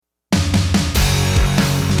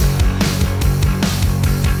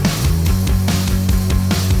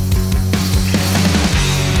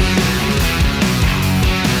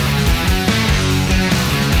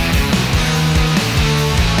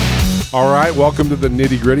right, welcome to the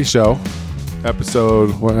Nitty Gritty Show.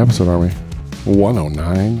 What episode are we?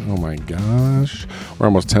 109. Oh my gosh. We're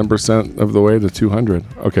almost 10% of the way to 200.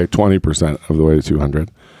 Okay, 20% of the way to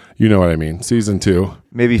 200. You know what I mean. Season 2.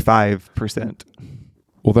 Maybe 5%.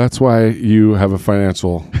 Well, that's why you have a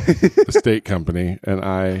financial estate company and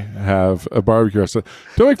I have a barbecue restaurant.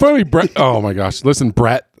 Don't make fun of me, Brett. Oh my gosh. Listen,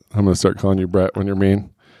 Brett. I'm going to start calling you Brett when you're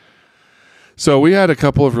mean. So we had a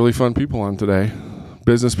couple of really fun people on today.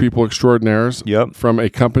 Business people extraordinaires from a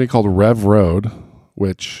company called RevRoad,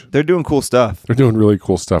 which... They're doing cool stuff. They're doing really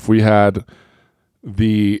cool stuff. We had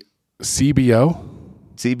the CBDO,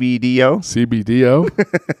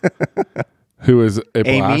 who is a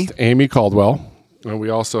blast, Amy Caldwell. And we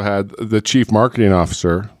also had the Chief Marketing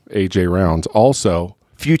Officer, AJ Rounds, also...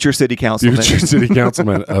 Future City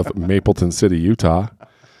Councilman of Mapleton City, Utah.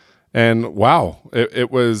 And wow,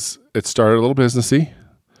 it started a little businessy.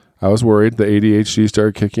 I was worried. The ADHD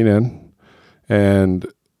started kicking in.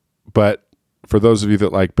 But for those of you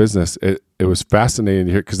that like business, it was fascinating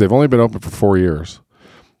to hear because they've only been open for 4 years.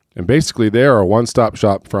 And basically, they are a one-stop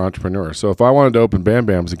shop for entrepreneurs. So if I wanted to open Bam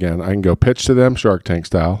Bams again, I can go pitch to them Shark Tank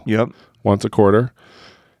style once a quarter.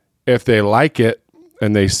 If they like it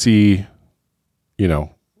and they see,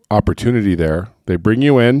 opportunity there, they bring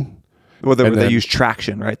you in. Well, they use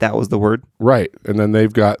traction, right? That was the word. Right. And then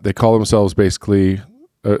they call themselves basically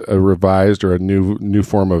a revised or a new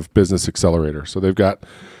form of business accelerator. So they've got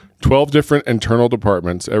 12 different internal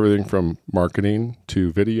departments, everything from marketing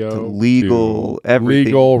to video, to legal, everything.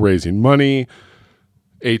 Legal, raising money,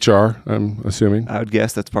 HR, I'm assuming. I would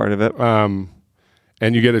guess that's part of it. And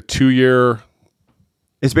you get a 2-year...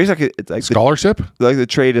 It's basically like scholarship. The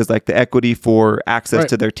trade is like the equity for access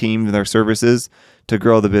to their team and their services to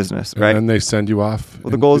grow the business, right? And they send you off.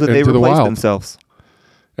 Well, the goal is that they replace themselves.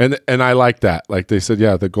 And I like that. Like they said,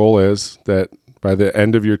 the goal is that by the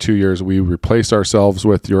end of your 2 years, we replace ourselves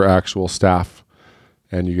with your actual staff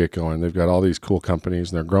and you get going. They've got all these cool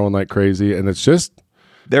companies and they're growing like crazy. And it's just...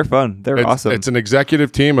 They're fun. They're awesome. It's an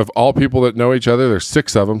executive team of all people that know each other. There's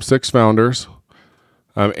 6 of them, 6 founders.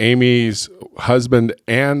 Amy's husband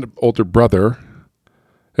and older brother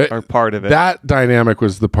are part of it. That dynamic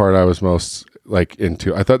was the part I was most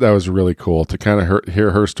into. I thought that was really cool to kind of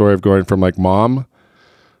hear her story of going from mom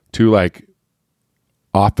to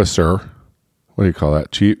officer. What do you call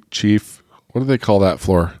that? Chief. What do they call that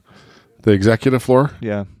floor? The executive floor?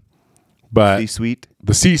 Yeah. But C-suite.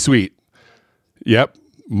 The C-suite. Yep.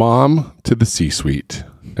 Mom to the C-suite.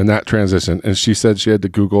 And that transition. And she said she had to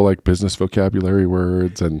Google business vocabulary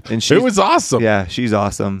words and it was awesome. Yeah, she's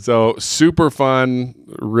awesome. So super fun,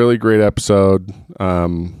 really great episode.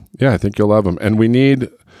 I think you'll love them. And we need,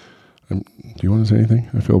 do you want to say anything?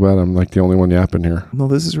 I feel bad. I'm the only one yapping here. No,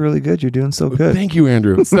 this is really good. You're doing so good. Thank you,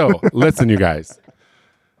 Andrew. So listen, you guys.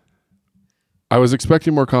 I was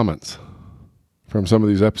expecting more comments from some of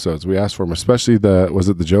these episodes. We asked for them, especially was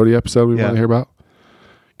it the Jody episode we want to hear about?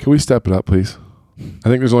 Can we step it up, please? I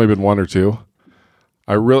think there's only been 1 or 2.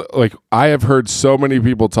 I have heard so many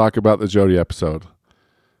people talk about the Jody episode.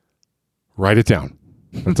 Write it down.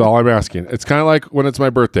 That's all I'm asking. It's kind of like when it's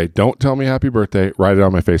my birthday. Don't tell me happy birthday. Write it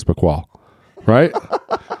on my Facebook wall. Right?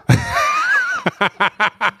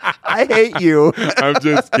 I hate you. I'm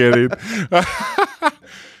just kidding.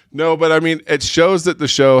 No, but I mean, it shows that the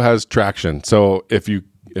show has traction. So if you're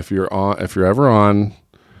ever on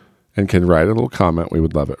and can write a little comment, we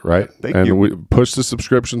would love it, right? Thank you. We push the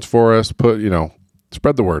subscriptions for us,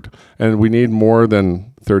 spread the word. And we need more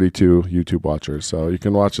than 32 YouTube watchers, so you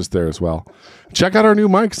can watch us there as well. Check out our new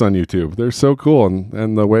mics on YouTube. They're so cool,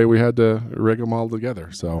 and the way we had to rig them all together.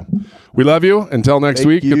 So we love you. Until next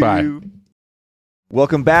week, goodbye.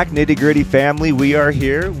 Welcome back, Nitty Gritty family. We are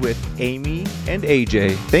here with Amy and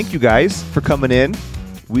AJ. Thank you guys for coming in.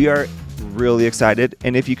 We are really excited,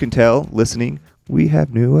 and if you can tell, listening, we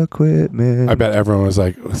have new equipment. I bet everyone was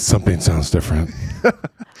like, something sounds different.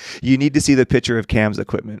 You need to see the picture of Cam's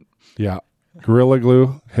equipment. Yeah. Gorilla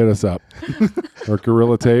Glue, hit us up. Or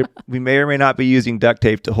Gorilla Tape. We may or may not be using duct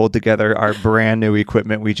tape to hold together our brand new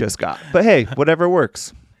equipment we just got. But hey, whatever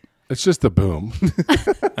works. It's just the boom.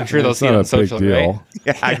 I'm sure they'll see it on social, right?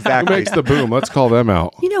 Yeah, exactly. Who makes the boom? Let's call them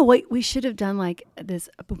out. You know what? We should have done this.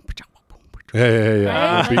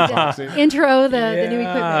 Yeah. Right? Intro the new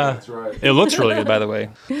equipment. That's right. It looks really good, by the way.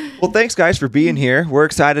 Well, thanks, guys, for being here. We're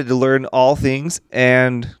excited to learn all things.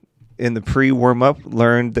 And in the pre-warm-up,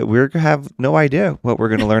 learned that we're going to have no idea what we're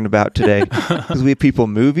going to learn about today. Because we have people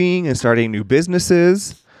moving and starting new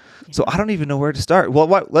businesses. So I don't even know where to start. Well,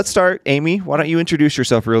 let's start. Amy, why don't you introduce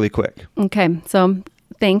yourself really quick? Okay. So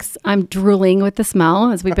Thanks. I'm drooling with the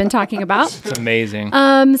smell, as we've been talking about. It's amazing.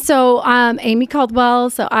 Amy Caldwell.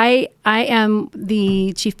 So I am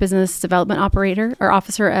the Chief Business Development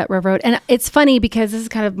Officer at RevRoad. And it's funny because this is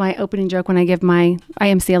kind of my opening joke when I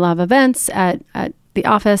MC a lot of events at the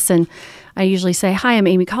office, and I usually say, "Hi, I'm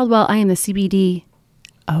Amy Caldwell. I am the CBD."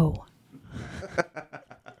 Oh.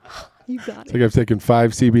 You got it. It's like I've taken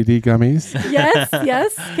 5 CBD gummies.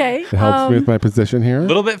 Yes. Okay. It helps me with my position here. A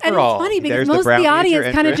little bit for And all. it's funny because There's most the of the brownie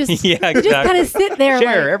audience kind of just Yeah, they just kind of sit there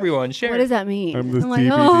Share, like, everyone, share. what does that mean? I'm the like,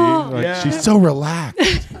 CBD. oh. Like, Yeah. she's so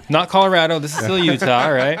relaxed. Not Colorado. This is still Utah,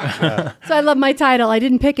 right? So I love my title. I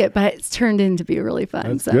didn't pick it, but it's turned into be really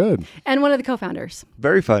fun. That's good. And one of the co-founders.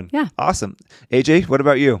 Very fun. Yeah. Awesome. AJ, what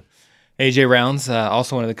about you? AJ Rounds,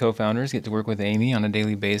 also one of the co-founders, get to work with Amy on a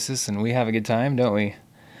daily basis, and we have a good time, don't we?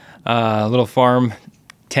 A little farm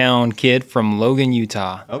town kid from Logan,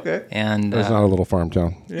 Utah. Okay. And It's not a little farm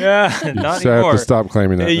town. yeah, not So I have anymore. to stop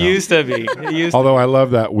claiming that It now. used to be. Although I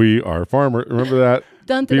love that we are farmer. Remember that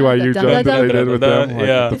Dun, dun, BYU dun, joke dun, that dun, they did with them? Like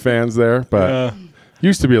yeah. with the fans there. But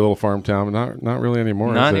used to be a little farm town, but not really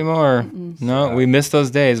anymore. Not is it? anymore. No, we miss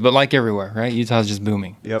those days. But like everywhere, right? Utah's just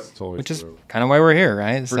booming, Yep. Totally which is true. kind of why we're here,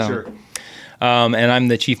 right? For sure. And I'm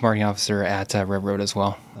the Chief Marketing Officer at RevRoad as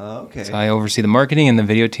well. Okay. So I oversee the marketing and the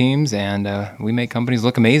video teams, and we make companies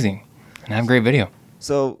look amazing and have great video.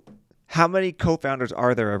 So how many co-founders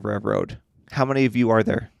are there of RevRoad? How many of you are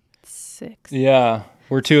there? 6. Yeah,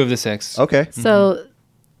 we're 2 of the 6. Okay. So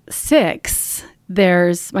 6.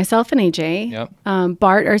 There's myself and AJ. Yep.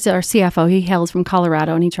 Bart is our CFO. He hails from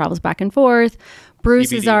Colorado and he travels back and forth.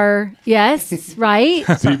 Bruce is CBD. our right.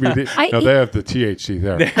 CBD. No, they have the THC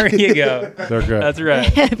there. There you go. They're good. That's right.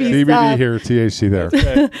 Heavy CBD stuff. here, THC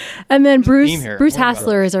there. And then Bruce theme here.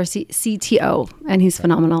 Hassler is our CTO, and he's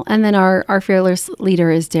phenomenal. And then our fearless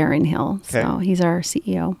leader is Darren Hill. So Okay. he's our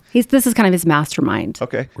CEO. This is kind of his mastermind.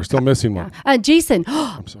 Okay. We're still missing one. Jason.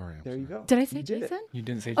 I'm sorry. There you go. Did I say Jason? You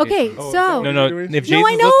didn't say Jason. Okay, so No, doing? if Jason's no,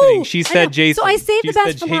 I know. listening, she I said know. Jason. So I saved She the best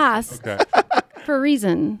said for Jason. last Okay. for a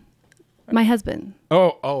reason. My husband.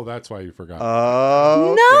 Oh, that's why you forgot.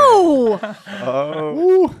 Oh. No.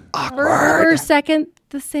 Oh. First, second,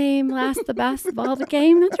 the same. Last, the best of all the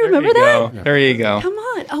game. Don't you There remember you that? go. There you go. Come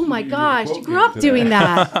on. Oh my gosh. You grew up doing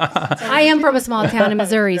that. I am from a small town in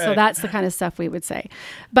Missouri, so that's the kind of stuff we would say.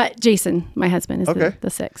 But Jason, my husband, is Okay. the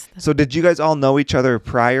 6th. So did you guys all know each other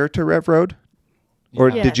prior to RevRoad? Or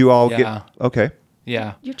Yes. did you all Yeah. get... Okay.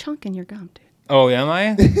 Yeah. You're chunking your gum, dude. Oh, am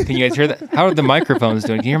I? Can you guys hear that? How are the microphones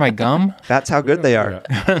doing? Can you hear my gum? That's how good they are.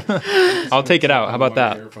 I'll take it out. How about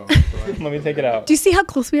that? Let me take it out. Do you see how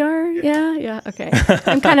close we are? Yeah. Okay.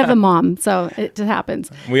 I'm kind of a mom, so it just happens.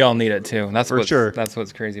 We all need it too. That's For sure. That's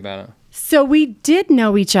what's crazy about it. So we did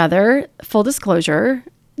know each other. Full disclosure,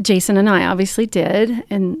 Jason and I obviously did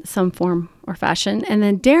in some form or fashion. And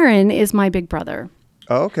then Darren is my big brother.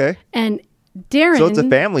 Oh, okay. And Darren... So it's a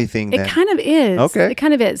family thing then. It kind of is. Okay. It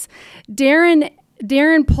kind of is.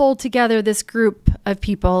 Darren pulled together this group of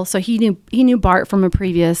people. So he knew Bart from a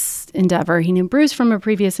previous endeavor. He knew Bruce from a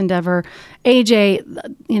previous endeavor. AJ,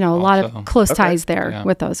 a lot Also. of close Okay. ties there Yeah.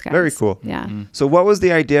 with those guys. Very cool. Yeah. So what was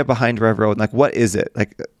the idea behind RevRoad? Like, what is it?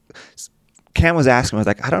 Like, Cam was asking, I was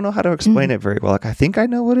like, I don't know how to explain it very well. Like, I think I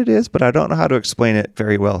know what it is, but I don't know how to explain it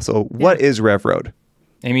very well. So what is RevRoad?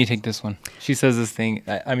 Amy, take this one. She says this thing.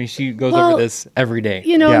 I mean, she goes Well, over this every day.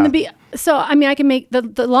 Yeah. I can make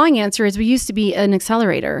the long answer is we used to be an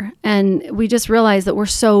accelerator, and we just realized that we're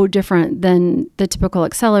so different than the typical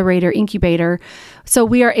accelerator incubator. So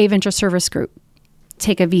we are a venture service group.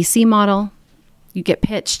 Take a VC model, you get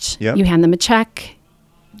pitched, Yep. you hand them a check,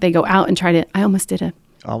 they go out and try to. I almost did a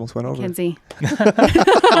Almost went over. Mackenzie.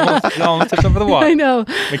 almost tipped over the water. I know.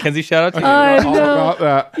 Mackenzie, shout out to you. I All know. about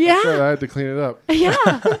that. Yeah. That's right, I had to clean it up. Yeah,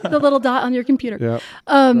 the little dot on your computer. Yeah.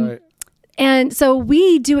 Right. And so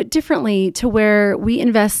we do it differently to where we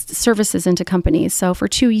invest services into companies. So for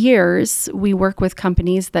 2 years, we work with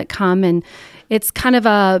companies that come, and it's kind of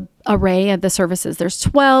a array of the services. There's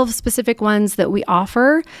 12 specific ones that we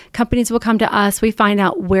offer. Companies will come to us. We find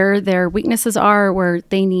out where their weaknesses are, where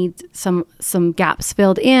they need some gaps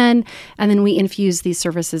filled in, and then we infuse these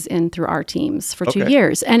services in through our teams for 2 Okay.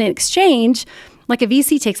 years. And in exchange, like a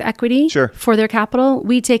VC takes equity Sure. for their capital,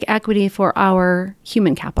 we take equity for our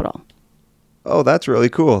human capital. Oh, that's really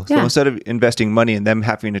cool. So Yeah. instead of investing money and them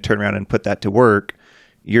having to turn around and put that to work,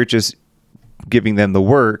 you're just giving them the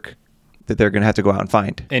work that they're going to have to go out and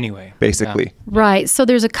find, Anyway. basically. Right. So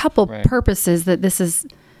there's a couple Right. purposes that this is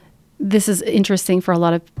interesting for a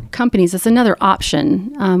lot of companies. It's another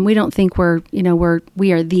option. We don't think we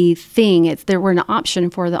are the thing. We're an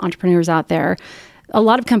option for the entrepreneurs out there. A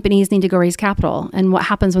lot of companies need to go raise capital. And what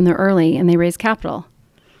happens when they're early and they raise capital?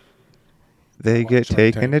 They get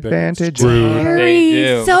taken advantage of. They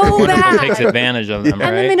do. So One of them bad. takes advantage of them, And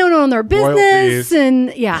then right? they don't own their business, Royalties. and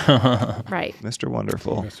right. Mr.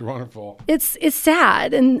 Wonderful. Mr. Wonderful. It's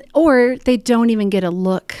sad, or they don't even get a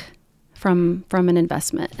look from an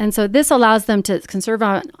investment. And so this allows them to conserve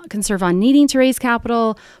on needing to raise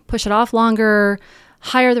capital, push it off longer,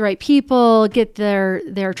 hire the right people, get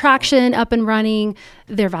their traction up and running.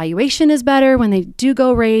 Their valuation is better when they do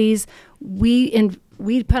go raise.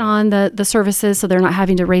 We put on the services, so they're not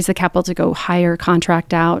having to raise the capital to go hire,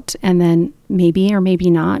 contract out, and then maybe or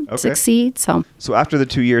maybe not succeed. So after the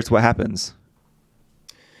 2 years, what happens?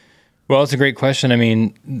 Well, it's a great question. I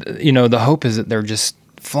mean, the hope is that they're just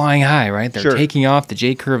flying high, right? They're taking off. The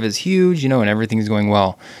J curve is huge, and everything's going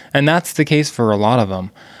well. And that's the case for a lot of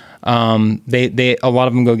them. A lot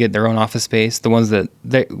of them go get their own office space. The ones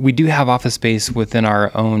that we do have office space within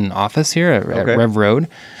our own office here at RevRoad,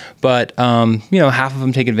 but half of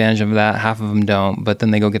them take advantage of that, half of them don't. But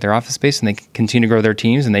then they go get their office space and they continue to grow their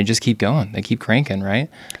teams, and they just keep going. They keep cranking, right?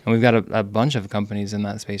 And we've got a bunch of companies in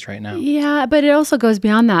that space right now. Yeah, but it also goes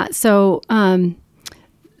beyond that. So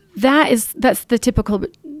that's the typical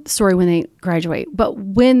story when they graduate. But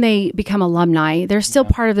when they become alumni, they're still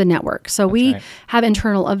part of the network. So we have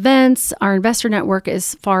internal events. Our investor network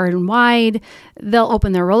is far and wide. They'll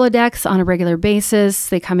open their Rolodex on a regular basis.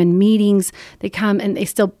 They come in meetings. They come and they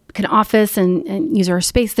still can office and use our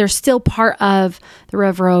space. They're still part of the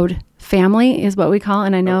RevRoad family is what we call it.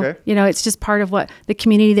 And I know, it's just part of what the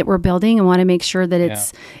community that we're building, and want to make sure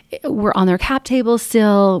that we're on their cap table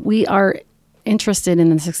still. We are interested in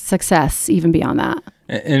the success even beyond that.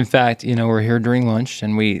 In fact, we're here during lunch,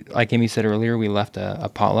 and we, like Amy said earlier, we left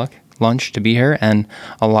a potluck lunch to be here, and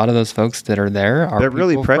a lot of those folks that are there are they're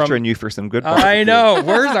really pressuring you for some good barbecue. I know.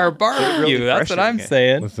 Where's our barbecue? Really That's what I'm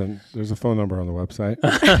saying. Listen, there's a phone number on the website.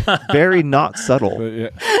 Very not subtle. But yeah,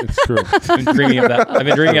 it's true. I've been drinking out of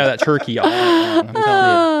that turkey all night long. I'm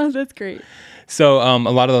telling you. That's great. So a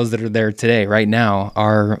lot of those that are there today, right now,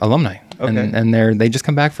 are alumni. And they just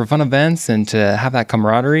come back for fun events and to have that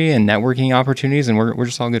camaraderie and networking opportunities, and we're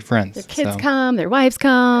just all good friends. Their kids come, their wives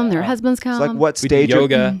come, their husbands come. It's like what stage?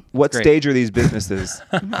 Yoga. What stage are these businesses?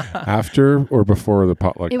 After or before the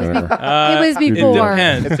potluck It was, dinner? it was before. It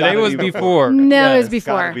depends. Today was before. No, it was Yes.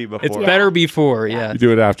 before. It's better before, yeah. You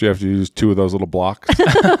do it after you have to use 2 of those little blocks,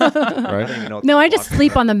 right? No, I just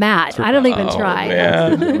sleep on the mat. I don't even try.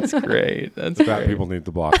 Yeah, that's great. That's Fat great. people need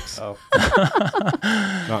the blocks.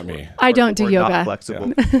 Not me. I don't do Or yoga. Not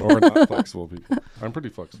flexible. Or not flexible people. I'm pretty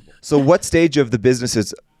flexible. So what stage of the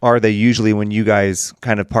businesses are they usually when you guys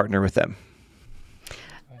kind of partner with them?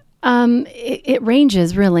 It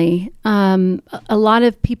ranges really. A lot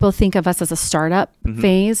of people think of us as a startup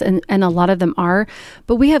phase, and a lot of them are,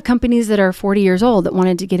 but we have companies that are 40 years old that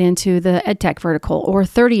wanted to get into the ed tech vertical, or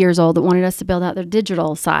 30 years old that wanted us to build out their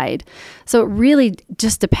digital side. So it really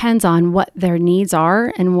just depends on what their needs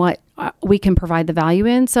are and what we can provide the value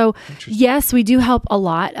in. So yes, we do help a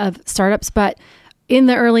lot of startups, but in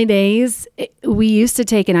the early days, we used to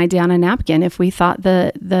take an idea on a napkin if we thought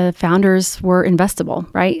the founders were investable,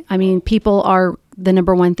 right? I mean, people are the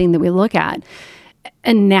number one thing that we look at.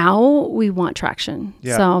 And now we want traction.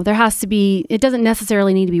 Yeah. So there has to be, it doesn't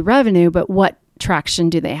necessarily need to be revenue, but what traction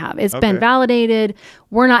do they have? It's been validated.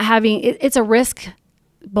 We're not having, it's a risk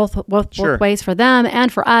both ways for them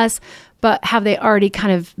and for us. But have they already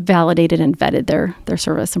kind of validated and vetted their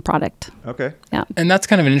service and product? Okay. Yeah. And that's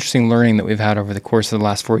kind of an interesting learning that we've had over the course of the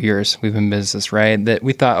last 4 years we've been in business, right? That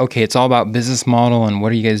we thought, okay, it's all about business model and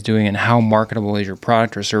what are you guys doing and how marketable is your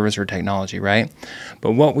product or service or technology, right?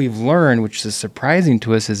 But what we've learned, which is surprising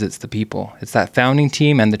to us, is it's the people. It's that founding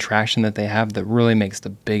team and the traction that they have that really makes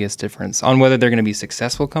the biggest difference on whether they're going to be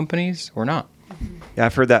successful companies or not. Yeah,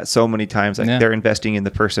 I've heard that so many times. Like they're investing in the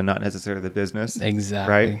person, not necessarily the business.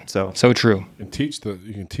 Exactly. Right. So true. You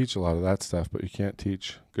can teach a lot of that stuff, but you can't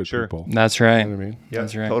teach good people. That's right. You know what I mean? yeah,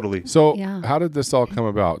 That's right. Totally. So how did this all come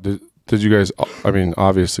about? Did you guys? I mean,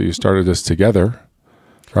 obviously you started this together,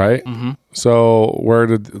 right? Mm-hmm. So where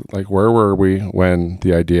were we when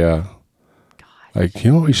the idea? Like,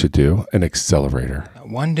 you know what we should do? An accelerator.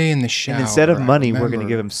 One day in the shower. And instead of money, we're going to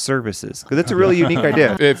give them services. Because it's a really unique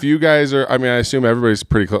idea. If you guys are, I mean, I assume everybody's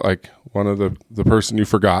pretty close. Like, one of the person you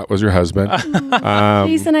forgot was your husband.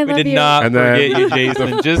 Jason, I love We did you. not And then forget you,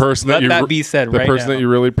 Jason. Just person let that you that be said the right person now. that you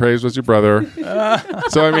really praised was your brother.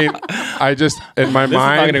 So I mean, I just in my This is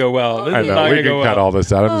mind, not going to go well. This I is know not we going to can go cut well. all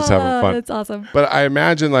this out. I'm just having fun. That's awesome. But I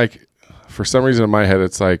imagine, like, for some reason in my head,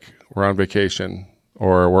 it's like we're on vacation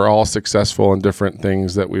or we're all successful in different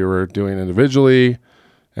things that we were doing individually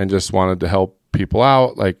and just wanted to help people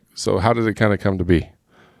out. Like, so how did it kind of come to be?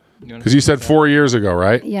 Because you said 4 years ago,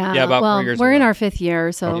 right? Yeah. Yeah, about 4 years we're in ago. our 5th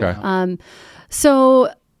year. So, Okay.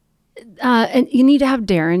 And you need to have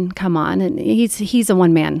Darren come on, and he's a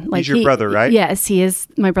one man. He's your brother, right? Yes, he is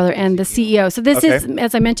my brother and the CEO. So this is,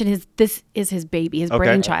 as I mentioned, this is his baby, his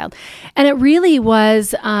brainchild, and it really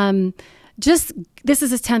was this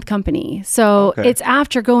is his 10th company. So it's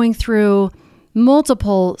after going through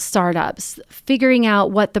multiple startups, figuring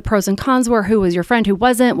out what the pros and cons were, who was your friend, who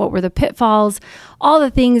wasn't, what were the pitfalls, all the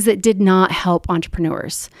things that did not help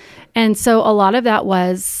entrepreneurs. And so a lot of that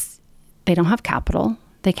was they don't have capital.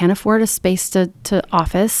 They can't afford a space to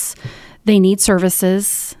office. They need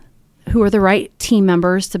services. Who are the right team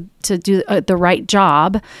members to do the right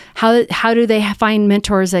job? How do they find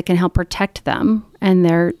mentors that can help protect them? And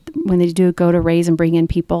when they do go to raise and bring in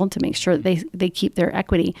people to make sure that they keep their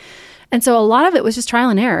equity. And so a lot of it was just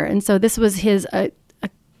trial and error. And so this was a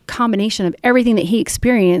combination of everything that he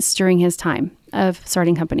experienced during his time of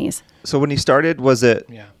starting companies. So when he started, was it...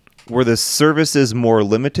 Yeah. Were the services more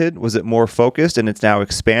limited? Was it more focused and it's now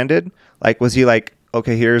expanded? Like, was he like,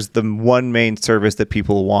 okay, here's the one main service that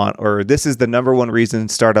people want, or this is the number one reason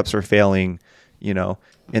startups are failing, and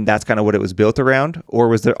that's kind of what it was built around? Or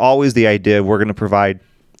was there always the idea we're going to provide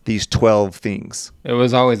these 12 things? It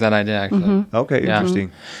was always that idea, actually. Mm-hmm. Okay,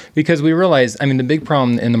 interesting. Because we realized, the big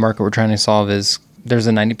problem in the market we're trying to solve is there's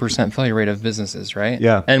a 90% failure rate of businesses, right?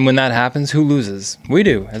 Yeah. And when that happens, who loses? We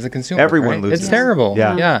do, as a consumer. Everyone right? loses. It's terrible.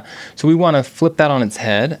 Yeah. So we want to flip that on its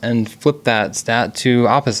head and flip that stat to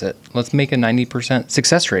opposite. Let's make a 90%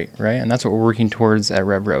 success rate, right? And that's what we're working towards at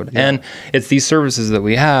RevRoad. Yeah. And it's these services that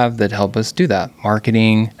we have that help us do that.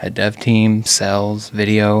 Marketing, a dev team, sales,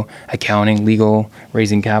 video, accounting, legal,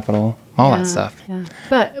 raising capital, all that stuff. Yeah.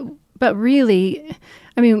 But really,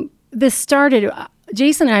 this started,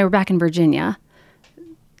 Jason and I were back in Virginia.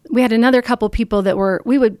 We had another couple people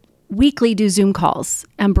we would weekly do Zoom calls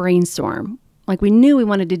and brainstorm. Like, we knew we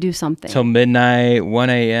wanted to do something. Till midnight, 1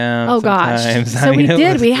 a.m. Oh, sometimes. gosh. So we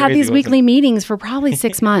did. We had these weekly meetings for probably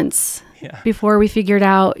 6 months before we figured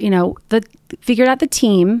out, the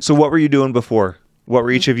team. So what were you doing before? What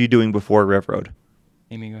were each of you doing before RevRoad?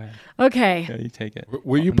 Amy, go ahead. Okay. Yeah, you take it.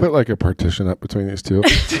 Will you put like a partition up between these two?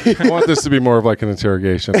 I want this to be more of like an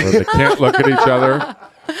interrogation where they can't look at each other.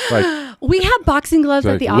 Like, we have boxing gloves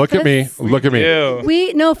at the office. Look at me. Look at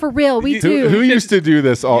me. No, for real. We do. Who used to do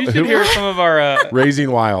this? You should hear some of our...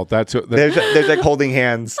 Raising Wild. That's There's like holding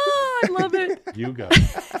hands. Oh, I love it. You go.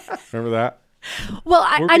 Remember that? Well,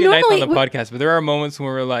 we're I normally... nice on the podcast, but there are moments when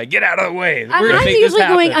we're like, get out of the way. I'm usually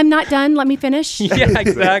going, I'm not done. Let me finish. Yeah,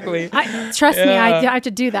 exactly. Trust me, I have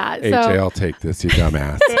to do that. AJ, I'll take this, you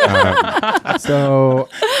dumbass. It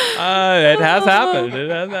has happened.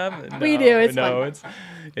 It has happened. We do. It's fun.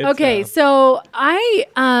 It's okay, so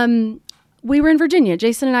we were in Virginia.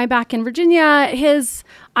 Jason and I back in Virginia.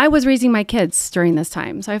 I was raising my kids during this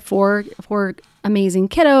time. So I have four amazing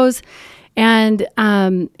kiddos. And They're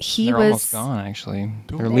almost gone, actually.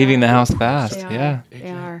 They're leaving the house fast. They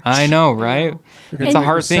are. I know, right? It's a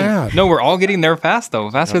hard thing. Sad. No, we're all getting there fast, though.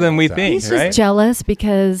 Faster than we think, He's right? just jealous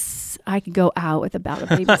because I could go out about a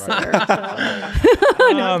babysitter.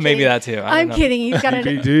 Maybe that too. I'm kidding. He's got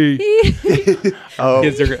CBD. Oh,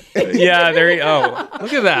 Kids are, yeah,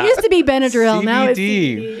 look at that. It used to be Benadryl. Now it's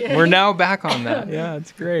CBD. CBD. We're now back on that. Yeah,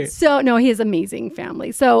 it's great. So, no, he has amazing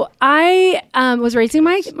family. So I was raising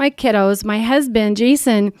my kiddos. My husband,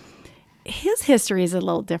 Jason, his history is a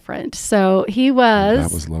little different. So he was...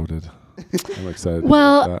 That was loaded. I'm excited.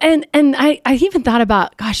 Well, and I even thought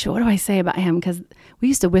about, gosh, what do I say about him? Because we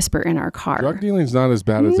used to whisper in our car. Drug dealing's not as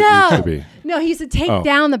bad as it used to be. No, he used to take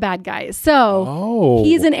down the bad guys. So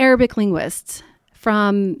he's an Arabic linguist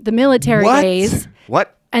from the military days.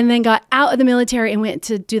 What? And then got out of the military and went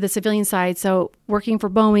to do the civilian side. So working for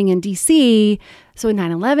Boeing in DC. So when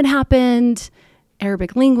 9/11 happened,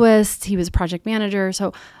 Arabic linguist, he was a project manager.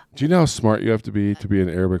 So do you know how smart you have to be an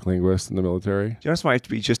Arabic linguist in the military? Do you know how smart you have to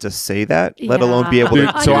be just to say that, let alone be able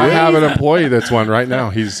to... So I have an employee that's one right now.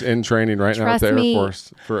 He's in training right now at the Air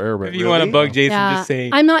Force for Arabic. If you want to bug Jason, just say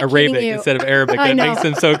I'm not Arabic you. instead of Arabic. That makes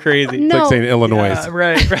him so crazy. No. It's like saying Illinois. Yeah,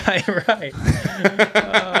 right. Right.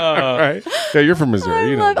 Yeah, you're from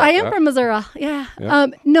Missouri. I am from Missouri. Yeah.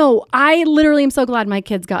 No, I literally am so glad my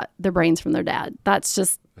kids got their brains from their dad.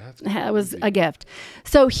 It was a gift.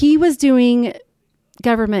 So he was doing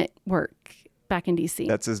government work back in DC.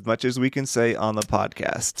 That's as much as we can say on the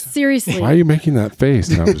podcast. Seriously. Why are you making that face?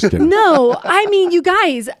 No, I'm just kidding. No, I mean, you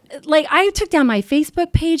guys, like, I took down my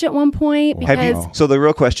Facebook page at one point because... So the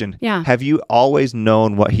real question, Yeah. have you always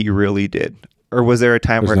known what he really did? Or was there a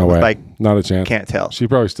time There's where no it was way. like, Not a chance. can't tell? She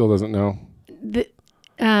probably still doesn't know.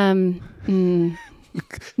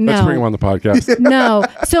 No. Let's bring him on the podcast. No.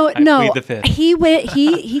 So no, plead the fifth. he went.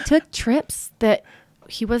 He took trips that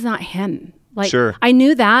he was not him. Like Sure. I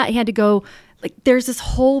knew that he had to go. Like there's this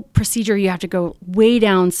whole procedure. You have to go way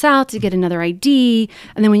down south to get another ID,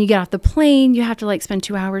 and then when you get off the plane, you have to like spend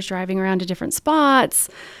 2 hours driving around to different spots.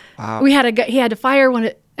 Wow. He had to fire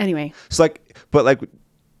one. Anyway. It's like, but like,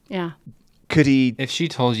 Yeah. could he? If she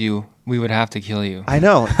told you, we would have to kill you. I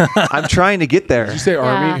know. I'm trying to get there. Did you say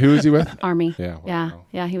Army? Yeah. Who is he with? Army. Yeah, Yeah. wow.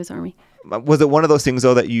 Yeah. He was Army. Was it one of those things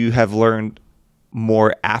though that you have learned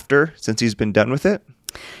more after since he's been done with it?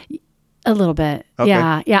 A little bit. Okay.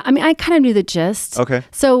 Yeah. Yeah. I mean, I kind of knew the gist. Okay.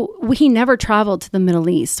 So he never traveled to the Middle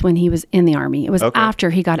East when he was in the Army. It was Okay.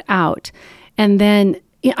 after he got out. And then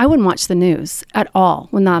I wouldn't watch the news at all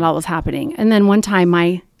when that all was happening. And then one time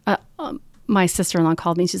my sister-in-law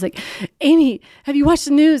called me. She's like, Amy, have you watched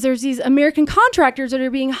the news? There's these American contractors that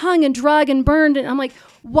are being hung and drugged and burned. And I'm like,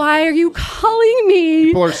 why are you calling me?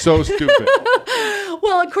 People are so stupid.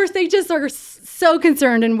 Well, of course, they just are so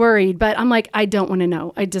concerned and worried. But I'm like, I don't want to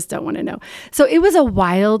know. I just don't want to know. So it was a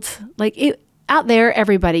wild, out there,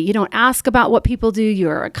 everybody, you don't ask about what people do.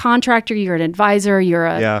 You're a contractor, you're an advisor, you're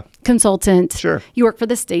a consultant. Sure. You work for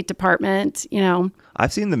the State Department,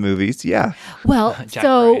 I've seen the movies. Yeah. Well, Jack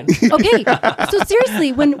so Ryan. okay. So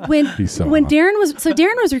seriously, when He's so when hot.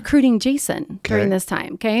 Darren was recruiting Jason during this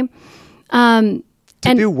time, okay? To And-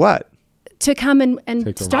 do what? To come and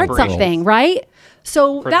Take the start reins. something, right?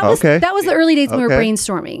 So that was Okay. the early days when we were Okay.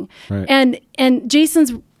 brainstorming. Right. And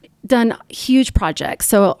Jason's done huge projects.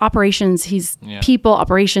 So operations, he's people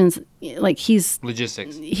operations, like he's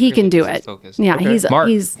Logistics. he can do it. Focused. Yeah, Mark,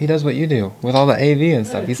 he's he does what you do with all the AV and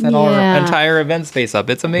stuff. He set all our Yeah. entire event space up.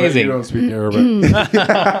 It's But amazing. you don't speak Arabic.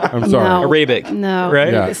 I'm sorry. No. Arabic. No,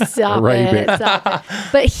 Right? Yeah. stop Arabic. it, stop it.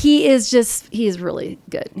 But he is really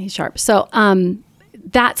good. He's sharp. So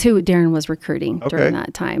that's who Darren was recruiting during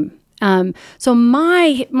that time. So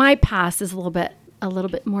my past is a little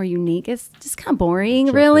bit more unique. It's just kind of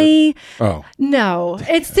boring, really. Oh, No,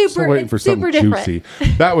 it's still super. waiting It's for super something different.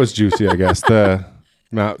 juicy. That was juicy, I guess.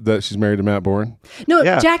 That she's married to Matt Bourne. No,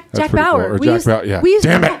 Yeah. Jack That's pretty Bauer. cool. Or We Jack used- Bauer, yeah. we used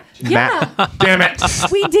Damn to it. Yeah, Damn it.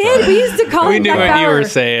 we did. We used to call We him knew Jack what you Bauer were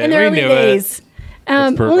saying. in the We early knew it. days.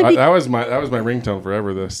 Only be- that was my ringtone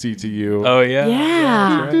forever. The CTU. Oh yeah.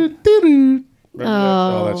 yeah.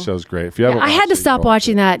 Oh, that show's great. If you haven't, I had watched to it, stop watch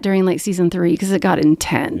watching that during like season 3 because it got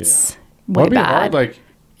intense. Way Well, it'd be bad. hard, like,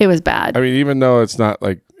 it was bad. I mean, even though it's not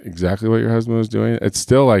like exactly what your husband was doing, it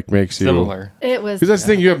still like makes you Similar. it was. Because that's the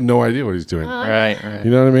thing, you have no idea what he's doing. Right. You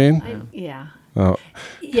know what I mean? Yeah. Oh,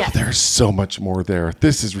 Yeah. there's so much more there.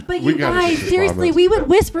 This is. But we you gotta guys, get to the seriously, bottom of we would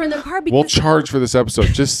whisper in the car this. We'll because charge for this episode.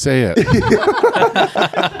 Just say it.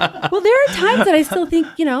 well, there are times that I still think,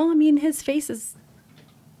 I mean, his face is.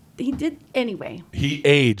 He did anyway. He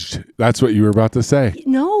aged. That's what you were about to say.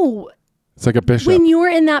 No, It's like a bishop. when you're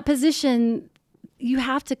in that position, you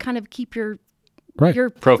have to kind of keep your Right.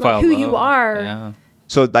 Profile. who low. you are. Yeah.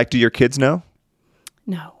 So, like, do your kids know?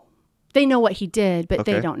 No, they know what he did, but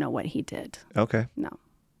Okay. they don't know what he did. Okay. No.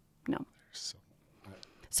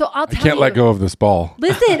 So I'll I tell can't you. let go of this ball.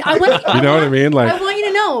 Listen, I want You know what I mean? I Like, want you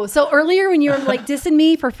to know. So earlier when you were like dissing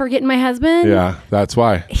me for forgetting my husband, yeah, that's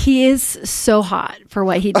why. he is so hot for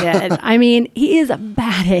what he did. I mean, he is a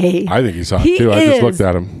bad A. I think he's hot He too. I just is. looked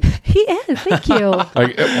at him. He is. Thank you.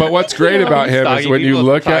 Like, but what's great about him is Stalking when you people,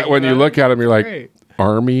 look at talking about him, you're like Great.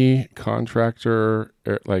 army contractor,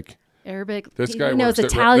 like Arabic. this he guy knows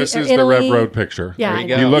works Italian. This is Italy. the RevRoad picture. Yeah, There I you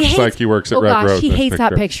know. go. He looks hates- like he works at oh RevRoad. gosh, he in this hates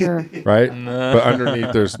that picture. right? But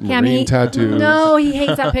underneath there's Cam, marine tattoos. No, he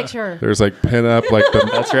hates that picture. There's like pin up, like the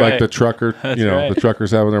That's like right. the trucker. right. The truckers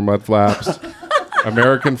having their mud flaps.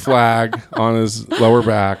 American flag on his lower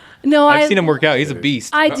back. No, I've seen him work out. He's a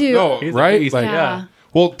beast. I do. No, He's a right? beast. Like, Yeah.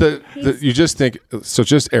 well, you just think so.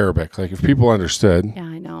 Just Arabic. Like if people understood, Yeah,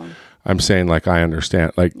 I know. I'm saying like I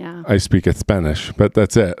understand. Like Yeah. I speak Spanish, but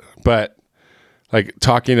that's it. But like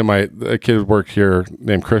talking to a kid who worked here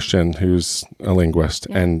named Christian, who's a linguist,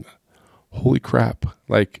 and holy crap,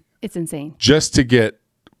 like It's insane. just to get.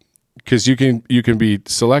 Because you can be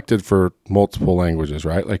selected for multiple languages,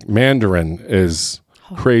 right? Like Mandarin is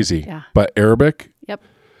crazy, yeah. but Arabic Yep.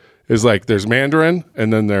 is like there's Mandarin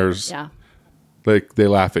and then there's Yeah. like they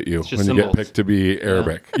laugh at you when just you get symbols. picked to be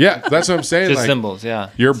Arabic. Yeah, that's what I'm saying. Just like symbols. Yeah.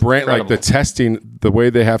 your brain, like the Incredible. testing, the way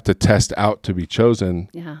they have to test out to be chosen.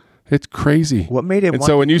 Yeah. It's crazy. What made him And want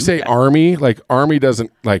so when to you do say that? army, like army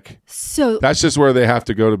doesn't like So that's just where they have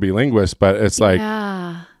to go to be linguists. But it's like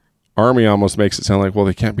yeah. army almost makes it sound like, well,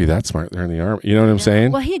 they can't be that smart. They're in the army. You know what I'm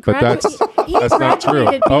saying? Well, he but graduated. that's That's not true.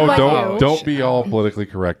 graduated Oh, BYU. don't be all politically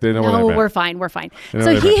correct. They know what I No, meant. we're fine. We're fine. They know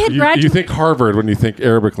So what I he meant. had graduated. You think Harvard when you think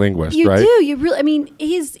Arabic linguist, You right? do. You really. I mean,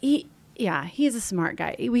 he's a smart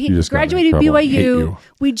guy. He just got me in graduated trouble. I hate BYU. you.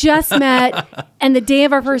 We just met, and the day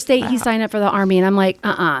of our first date, he signed up for the Army, and I'm like,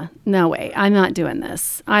 no way, I'm not doing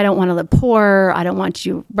this. I don't want to live poor. I don't want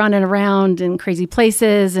you running around in crazy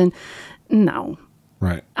places, and no.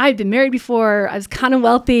 Right. I'd been married before. I was kind of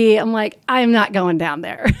wealthy. I'm like, I'm not going down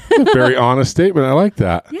there. Very honest statement. I like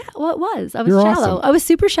that. Yeah, well, it was. I was You're shallow. awesome. I was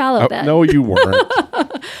super shallow then. No, you weren't.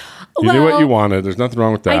 You knew what you wanted. There's nothing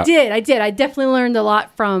wrong with that. I did. I definitely learned a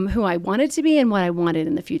lot from who I wanted to be and what I wanted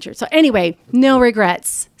in the future. So anyway, no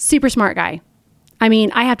regrets. Super smart guy. I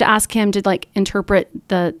mean, I have to ask him to like interpret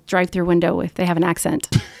the drive-through window if they have an accent.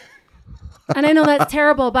 And I know that's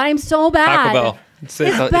terrible, but I'm so bad. Taco Bell. It's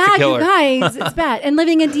It's a bad, you killer. guys. It's bad. And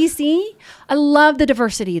living in DC, I love the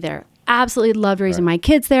diversity there. Absolutely loved raising my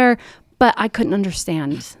kids there, but I couldn't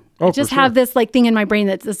understand. Oh, I just for sure. have this like thing in my brain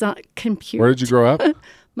that does not compute. Where did you grow up?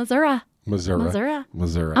 Missouri.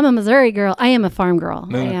 Missouri. I'm a Missouri girl. I am a farm girl.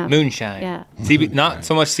 I am. Moonshine. Yeah. Not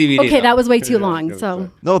so much CBD. Okay, though. that was way too long.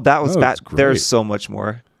 So No, that was Oh, bad. that's great. There's so much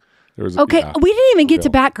more. There was okay, yeah. we didn't even get to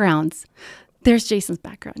Go. backgrounds. There's Jason's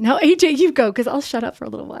background. Now, AJ, you go because I'll shut up for a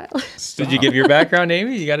little while. Did you give your background,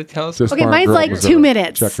 Amy? You got to tell us. This Okay, farm mine's girl like was 2 a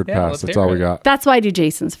minutes. Checkered Yeah, pass. let's That's hear all we it. got. That's why I do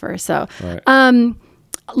Jason's first. So, Right. a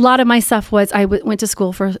lot of my stuff was I went to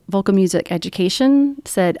school for vocal music education.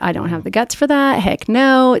 Said I don't have the guts for that. Heck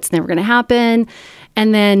no, it's never going to happen.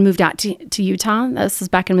 And then moved out to Utah. This was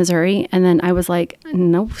back in Missouri. And then I was like,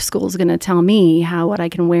 no school's going to tell me what I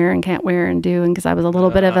can wear and can't wear and do. And because I was a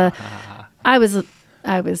little bit of I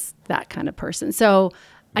was that kind of person. So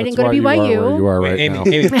I didn't go to That's why you are where BYU. you are right Amy,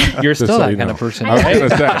 now. you're Just still so that you kind know. of person. I was right? going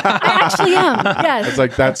to say. I actually am. Yes. It's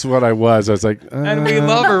like that's what I was. I was like, And we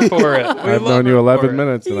love her for it. We I've love known her you for 11 it.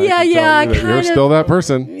 minutes. And Yeah, I can yeah, tell you that you're kind still of- that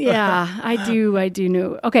person. Yeah, I do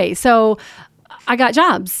know. Okay, so I got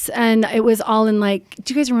jobs and it was all in like,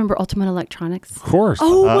 do you guys remember Ultimate Electronics? Of course.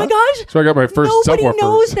 Oh my gosh. So I got my first Nobody subwoofer.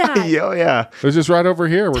 knows that. Yeah. It was just right over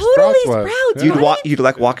here where Totally Sprouts was. Sprouts, Yeah. right? You'd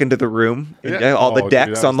like walk into the room and Yeah. all the Oh, dude,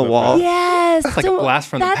 decks that on the was the wall. best. Yes. That's like a blast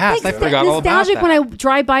from the past. I That's forgot all about nostalgic that. when I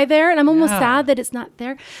drive by there and I'm almost Yeah. sad that it's not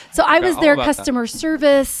there. So I was all their about that. customer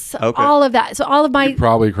service, Okay. all of that. So all of my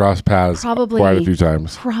Probably crossed paths Probably. quite a few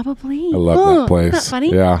times. Probably. I love that place. Isn't that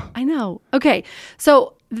funny? Yeah. I know. Okay.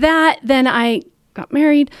 So then I got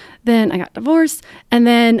married, then I got divorced, and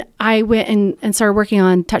then I went and started working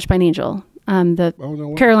on Touched by an Angel, the no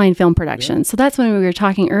way. Caroline film production. So that's when we were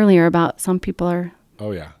talking earlier about some people are.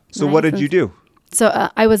 Oh, yeah. So what did you do? So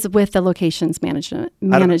I was with the locations management.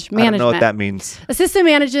 I don't know what that means. Assistant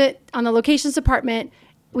management on the locations department.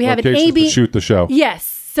 We have an Locations AB. to shoot the show. Yes.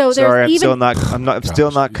 So Sorry, there's I'm even.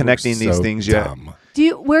 still not You're connecting these so things yet. dumb.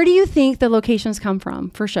 Where do you think the locations come from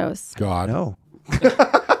for shows? God. No.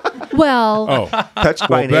 Well. Oh, Touched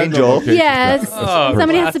by well, an then the angel. location- Yes, Oh,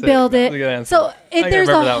 somebody has to classic. build That's a it. good answer. So I if can there's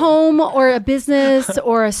a remember that one. home or a business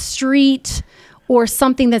or a street or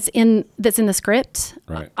something that's in the script,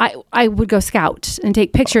 Right. I would go scout and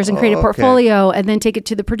take pictures and create a okay. portfolio and then take it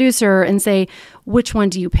to the producer and say, which one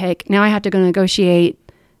do you pick? Now I have to go negotiate,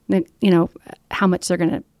 how much they're going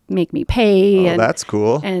to make me pay Oh, and that's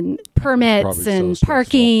cool. and permits Probably so and stressful.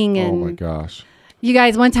 parking Oh, and my gosh. you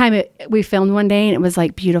guys, one time we filmed one day and it was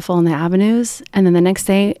like beautiful in the avenues. And then the next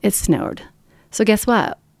day it snowed. So guess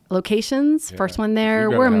what? Locations, first one there. You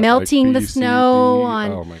gotta We're have, like, melting the B, C, snow D.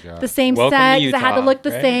 on Oh, my God. the same Welcome to set 'cause it had to Utah, look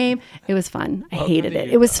the right? same. It was fun. I hated to it.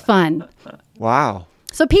 It was fun. Wow.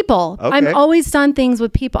 So people, Okay. I've always done things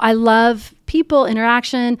with people. I love people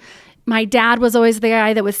interaction. My dad was always the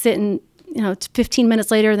guy that was sitting, 15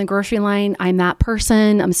 minutes later in the grocery line. I'm that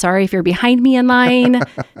person. I'm sorry if you're behind me in line.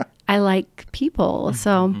 I like people.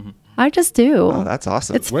 So I just do. Oh, that's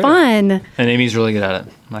awesome. It's fun. And Amy's really good at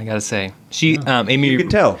it. I gotta say, Amy. You can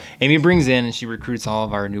tell. Amy brings in and she recruits all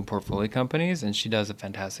of our new portfolio companies, and she does a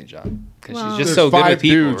fantastic job because Well, she's There's just so good 5 with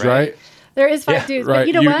people, dudes, right? There is 5 Yeah, dudes. Right. But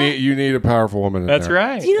you know what? You need a powerful woman in That's there.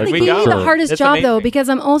 right. You know, Like, they we give me got the her. hardest It's job though, amazing. because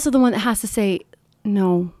I'm also the one that has to say,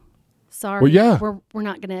 no, sorry. Well, yeah. We're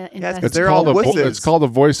not going to invest. But It's they're all called, wusses. it's called a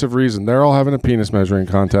voice of reason. They're all having a penis measuring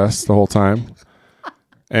contest the whole time.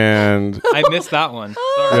 And I missed that one.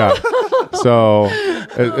 Sorry. yeah, so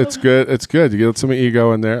it's good. It's good. You get some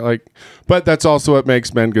ego in there, but that's also what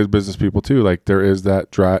makes men good business people too. Like there is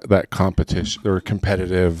that that competition. They're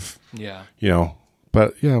competitive, Yeah.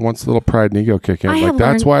 But yeah, once the little pride and ego kick in, I have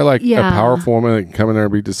that's learned- why yeah. a powerful woman that can come in there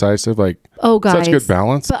and be decisive. Oh, guys. such good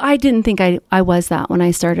balance, But I didn't think I was that when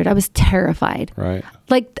I started. I was terrified. right?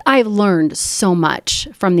 Like I've learned so much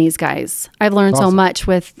from these guys. I've learned so Awesome. much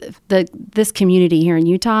with this community here in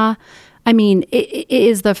Utah. I mean, it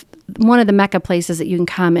is one of the Mecca places that you can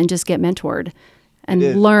come and just get mentored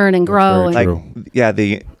and learn and grow.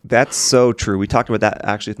 That's so true. We talked about that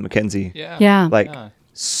actually with Mackenzie. Yeah.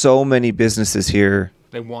 So many businesses here,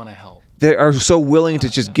 they want to help. They are so willing to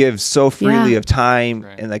just give so freely of time.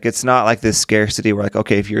 Right. And like, it's not like this scarcity where like,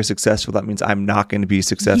 okay, if you're successful, that means I'm not going to be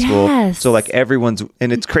successful. Yes. So like and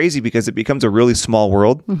it's crazy because it becomes a really small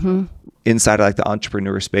world inside of like the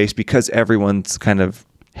entrepreneur space because everyone's kind of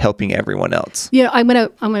helping everyone else. I'm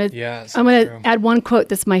gonna add one quote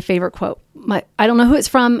that's my favorite quote. I don't know who it's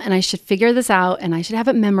from, and I should figure this out, and I should have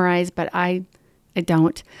it memorized, but I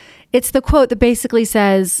don't. It's the quote that basically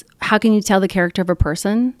says, "How can you tell the character of a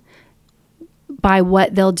person? By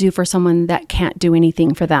what they'll do for someone that can't do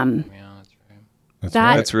anything for them." Yeah, that's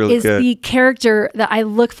right. That's really is good. The character that I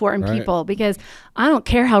look for in people, because I don't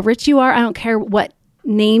care how rich you are. I don't care what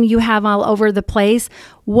name you have all over the place.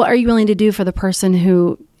 What are you willing to do for the person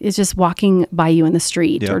who is just walking by you in the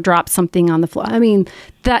street or drops something on the floor? I mean,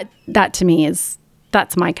 that to me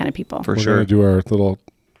that's my kind of people. For We're sure. going to do our little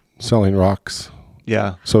selling rocks.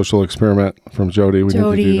 Yeah. Social experiment from Jody. We need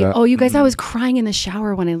to do that. Oh, you guys, I was crying in the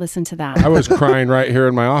shower when I listened to that. I was crying right here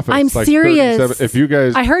in my office. I'm serious. If you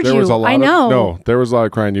guys, I heard there was you. a lot I know. there was a lot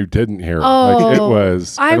of crying you didn't hear. Oh. Like it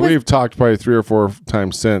was. We've talked probably 3 or 4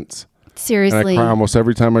 times since. Seriously. And I cry almost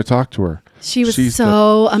every time I talk to her. She's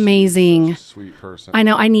so amazing. Sweet person. I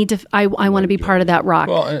know. I need to. I want to be part of that rock.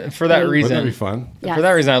 Well, for that reason, Wouldn't that be fun? Yes. For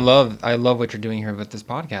that reason, I love what you're doing here with this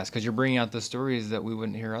podcast because you're bringing out the stories that we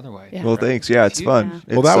wouldn't hear otherwise. Yeah. Well, thanks. Yeah, it's fun.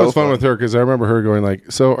 Well, that was fun with her because I remember her going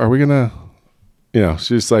like, "So, are we gonna?"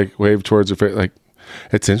 She just like waved towards her face, like,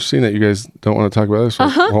 "It's interesting that you guys don't want to talk about this."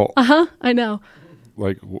 I know.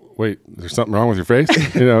 Like, wait, there's something wrong with your face?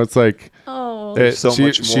 It's like, so much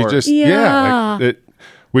more. She just,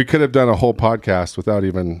 we could have done a whole podcast without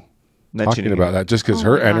even talking about that, just because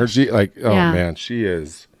her energy, like, man, she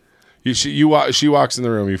is. She walks in the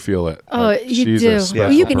room, you feel it. Oh, like, you do. Well,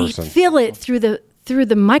 you can feel it through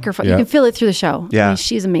the microphone. Yeah. You can feel it through the show. Yeah, I mean,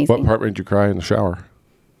 she's amazing. What part made you cry in the shower?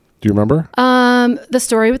 Do you remember? The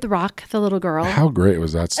story with the rock, the little girl. How great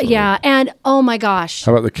was that story? Yeah, and oh my gosh.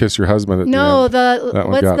 How about the kiss your husband at the end?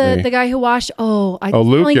 The guy who washed? Lucas. I was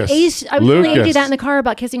telling AJ that in the car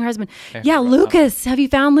about kissing her husband. Yeah, Lucas. Have you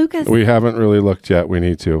found Lucas? We haven't really looked yet. We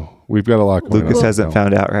need to. We've got a lot going on. Lucas hasn't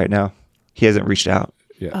found out right now. He hasn't reached out.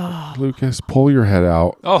 Yeah. Lucas, pull your head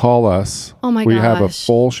out. Call us. Oh my We gosh. have a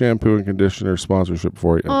full shampoo and conditioner sponsorship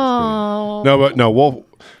for you. Oh. We'll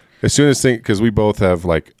as soon as because we both have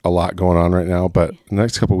like a lot going on right now, but the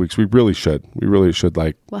next couple of weeks we really should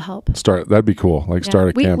like We'll help. start. That'd be cool. Like start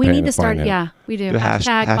a campaign. We need to and start. find him. Yeah, we do.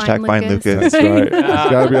 Hashtag find Lucas. That's right. It's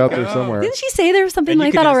got to be out there somewhere. Didn't she say there was something And you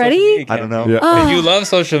like could that do a social already? media I don't know. Yeah. And you love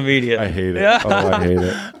social media. I hate it. Oh, I hate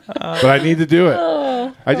it. But I need to do it.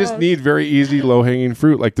 I just need very easy, low-hanging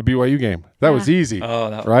fruit, like the BYU game. That was easy.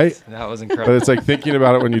 Oh, that was incredible. But it's like thinking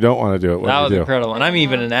about it when you don't want to do it. That was incredible. And I'm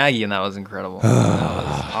even an Aggie, and that was incredible. That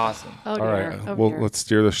was awesome. Oh, All dear. right. Oh, Well, dear. let's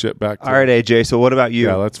steer the ship back. All right, AJ. So what about you?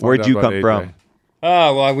 Yeah, let's find Where'd out you about come AJ. from?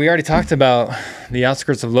 Oh, well, we already talked about the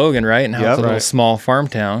outskirts of Logan, right? And how it's a little small farm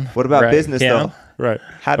town. What about right? business though? Right.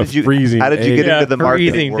 How did you freezing get into the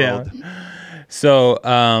marketing world? So,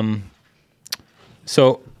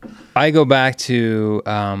 so I go back to,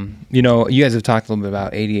 you guys have talked a little bit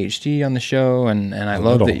about ADHD on the show, and I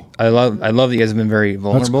love that you guys have been very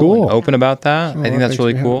vulnerable cool. and open about that. I think that's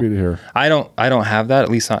really cool. Happy to hear. I don't have that,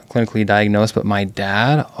 at least not clinically diagnosed, but my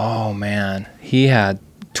dad, oh man, he had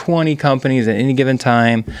 20 companies at any given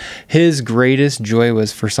time. His greatest joy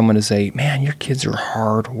was for someone to say, man, your kids are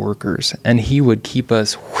hard workers. And he would keep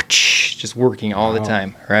us just working all the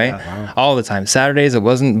time, right? Wow. All the time. Saturdays, it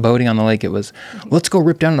wasn't boating on the lake. It was, let's go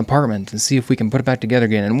rip down an apartment and see if we can put it back together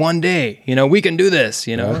again. And one day, we can do this,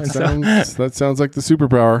 That sounds like the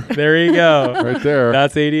superpower. There you go. Right there.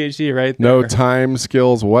 That's ADHD right there. No time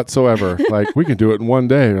skills whatsoever. Like, we can do it in one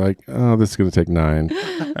day. You're like, oh, this is going to take 9.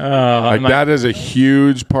 That is a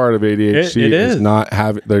huge part of ADHD. It is not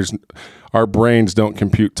having, our brains don't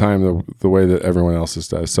compute time the way that everyone else's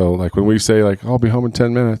does. So like when we say like, I'll be home in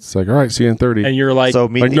 10 minutes, it's like, all right, see you in 30. And you're like, no,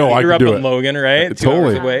 I you're can up do in it. Logan, right?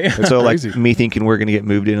 Totally. 2 hours away. It's So crazy. like me thinking we're going to get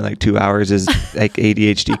moved in like 2 hours is like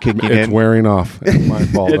ADHD kicking It's in. wearing off. It's my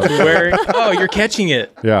fault. It's wearing. Oh, you're catching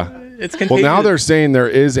it. Yeah. It's contagious. Well, now they're saying there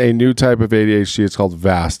is a new type of ADHD. It's called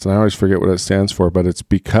VAST, and I always forget what it stands for, but it's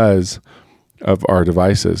because of our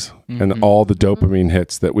devices and all the dopamine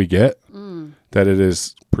hits that we get, that it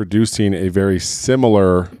is producing a very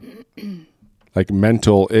similar like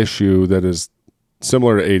mental issue that is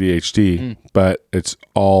similar to ADHD, but it's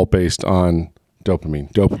all based on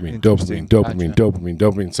dopamine. Gotcha.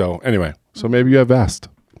 So anyway, maybe you have VAST.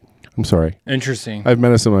 I'm sorry. Interesting. I have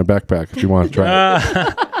medicine in my backpack if you want to try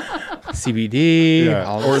it. CBD,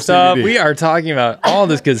 all or this stuff. CBD. We are talking about all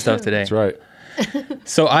this good stuff today. That's right.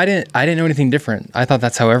 So I didn't know anything different. I thought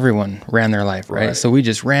that's how everyone ran their life, right? Right. So we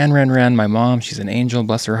just ran. My mom, she's an angel,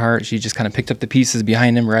 bless her heart. She just kind of picked up the pieces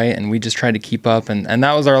behind him, right? And we just tried to keep up, and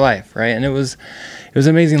that was our life, right? And it was an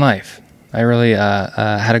amazing life. I really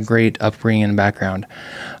had a great upbringing and background.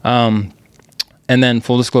 And then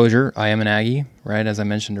full disclosure, I am an Aggie, right? As I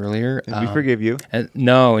mentioned earlier. We forgive you.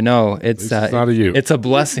 No, it's not a you. It's a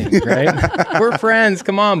blessing, right? We're friends.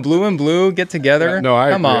 Come on, blue and blue, get together. No,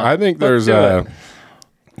 I Come agree. on. I think Let's there's do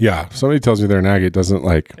it. if somebody tells me they're an Aggie, it doesn't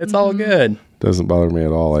It's all good. doesn't bother me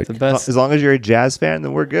at all. Like The best. As long as you're a jazz fan,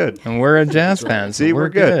 then we're good. And we're a jazz fan. So See, we're we're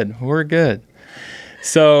good. good. We're good.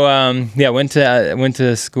 So went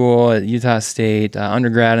to school at Utah State,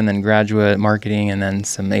 undergrad and then graduate marketing, and then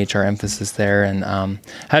some HR emphasis there, and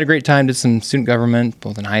had a great time. Did some student government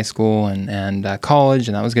both in high school and college,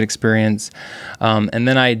 and that was a good experience. And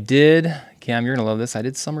then I did, Cam, you're gonna love this. I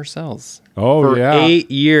did summer sales for 8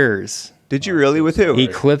 years. Did you really? With who?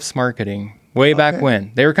 Eclipse Marketing, way back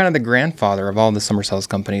when. They were kind of the grandfather of all the summer sales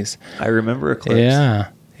companies. I remember Eclipse.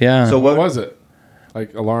 Yeah. So what was it?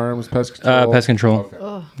 Like alarms, pest control? Pest control.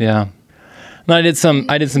 Okay. Yeah. And I did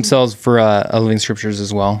some sales for Living Scriptures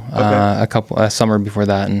as well. A summer before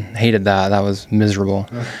that, and hated that. That was miserable.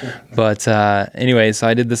 But anyway, so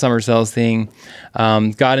I did the summer sales thing.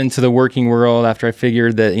 Got into the working world after I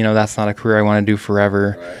figured that that's not a career I want to do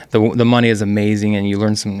forever. Right. The money is amazing, and you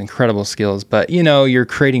learn some incredible skills. But you're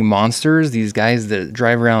creating monsters. These guys that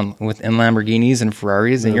drive around in Lamborghinis and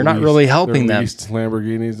Ferraris, and you're not really helping them.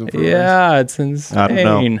 Lamborghinis and Ferraris. Yeah, it's insane. I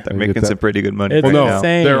don't know. They're making some pretty good money. It's right now.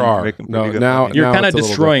 insane. There are. Making No, pretty good now money. You're kind of it's a little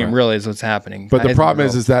destroying them, different. really, is what's happening. But the Guys problem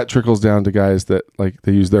in the is that trickles down to guys that like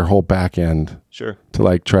they use their whole back end Sure. to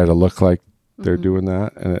like try to look like they're doing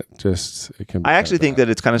that, and it can be I actually think that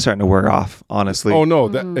it's kind of starting to wear off, honestly. Oh no,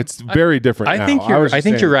 it's very different now. I think you're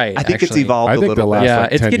right. I think it's actually. evolved I a think the little last bit. Yeah,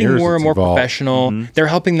 like, it's 10 getting years more and it's more evolved. professional. They're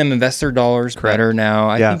helping them invest their dollars better now.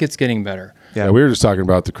 I Yeah. think it's getting better. Yeah, we were just talking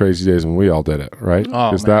about the crazy days when we all did it, right?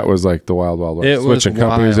 Oh, Because man. that was like the wild, wild west. It was Switching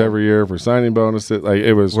companies wild. every year for signing bonuses. Like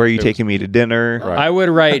it was. Where are you taking me to dinner? Right. I would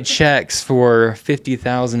write checks for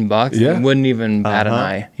 $50,000 Yeah. and wouldn't even bat an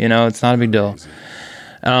eye. It's not a big deal.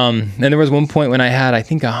 And there was one point when I had, I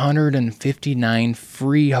think, 159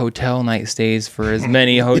 free hotel night stays for as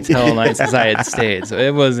many hotel nights as I had stayed. So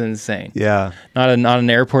it was insane. Yeah. Not an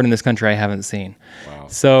airport in this country I haven't seen. Wow.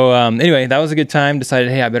 So anyway, that was a good time. Decided,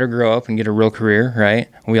 hey, I better grow up and get a real career, right?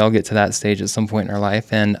 We all get to that stage at some point in our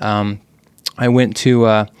life. And I went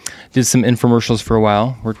to did some infomercials for a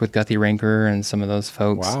while. Worked with Guthrie Ranker and some of those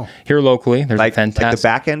folks here locally. There's Like, a fantastic. like the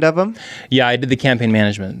back end of them? Yeah, I did the campaign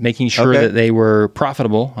management, making sure that they were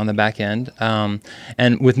profitable on the back end.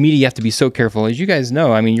 And with media, you have to be so careful. As you guys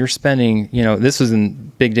know, I mean, you're spending, this was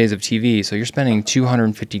in big days of TV, so you're spending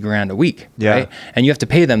 $250,000 a week, right? And you have to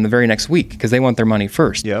pay them the very next week because they want their money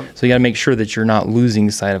first. Yep. So you got to make sure that you're not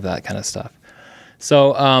losing sight of that kind of stuff.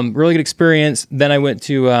 So really good experience. Then I went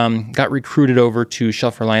to, got recruited over to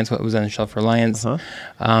Shelf Reliance, what was in Shelf Reliance.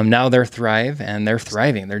 Now they're Thrive, and they're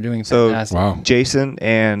thriving. They're doing fantastic. Wow. Jason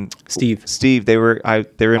and Steve, they were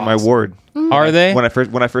in my ward. Are they? When I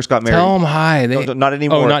first got married. Tell them hi. No, not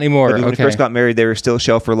anymore. Oh, not anymore. But when we Okay. first got married, they were still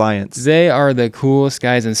Shelf Reliance. They are the coolest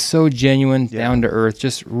guys and so genuine, down to earth,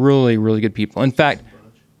 just really, really good people. In fact,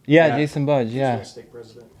 Jason Budge, Stake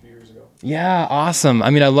president a few years ago. Yeah, awesome.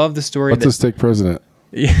 I mean, I love the story. What's a stake president?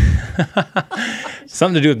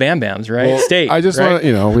 Something to do with Bam Bams, right? Well, Steak. I just right?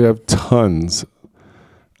 want we have tons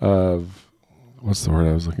of what's the word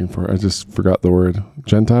I was looking for? I just forgot the word.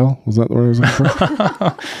 Gentile? Was that the word I was looking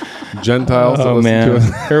for? Gentiles. Oh man, To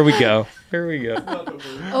us. here we go.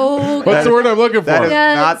 Oh, What's the word I'm looking for? That is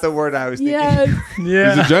Yes. not the word I was thinking.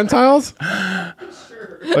 yes. Is it Gentiles?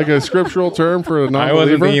 Like a scriptural term for a I non-believer?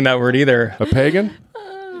 wasn't thinking that word either. A pagan?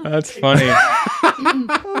 That's funny.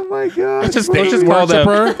 Oh my God. let's just call them.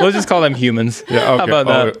 worshiper? Let's just call them humans. Yeah, okay. How about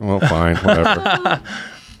that? Well, fine, whatever.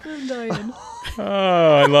 I'm dying.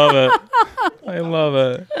 Oh, I love it. I love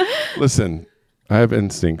it. Listen, I have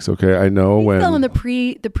instincts, okay? I know when... Still on the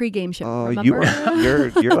pre-game show. Oh,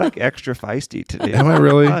 remember? you're like extra feisty today. Am I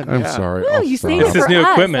really? Come on, I'm yeah. sorry. No, I'll you stop. saved It's it this for new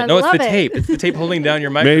us. equipment. I No, it's love the it. tape. It's the tape holding down your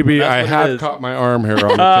microphone. Maybe That's I what it have is. caught my arm hair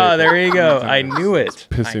on the Ah, tape. there you go. I knew it.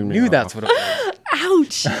 pissing I me knew off. that's what it was.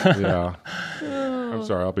 Ouch. Yeah. I'm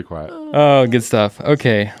sorry. I'll be quiet. Oh, good stuff.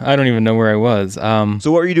 Okay. I don't even know where I was.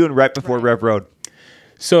 So what were you doing right before RevRoad?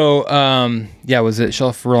 So, was at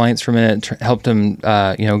Shelf Reliance for a minute, helped him,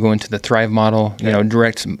 go into the Thrive model,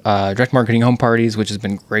 direct marketing home parties, which has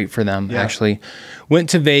been great for them, actually. Went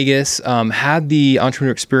to Vegas, had the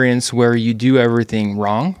entrepreneur experience where you do everything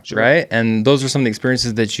wrong, right? And those are some of the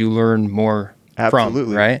experiences that you learn more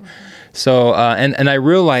from, right? So, and I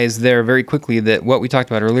realized there very quickly that what we talked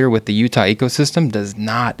about earlier with the Utah ecosystem does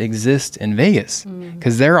not exist in Vegas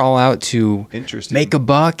because they're all out to make a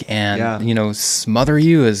buck and, smother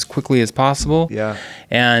you as quickly as possible. Yeah.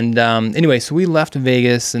 And anyway, so we left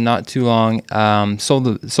Vegas and not too long, sold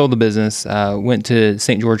the business, went to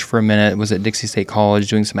St. George for a minute, was at Dixie State College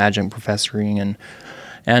doing some adjunct professoring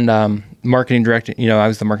and marketing director. I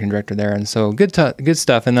was the marketing director there. And so good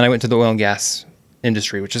stuff. And then I went to the oil and gas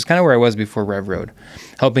industry, which is kind of where I was before RevRoad,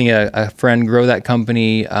 helping a friend grow that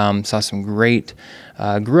company. Saw some great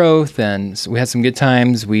growth, and we had some good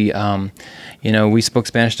times. We, we spoke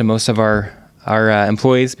Spanish to most of our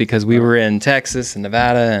employees because we were in Texas and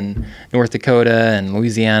Nevada and North Dakota and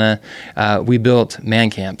Louisiana. We built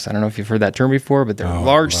man camps. I don't know if you've heard that term before, but they're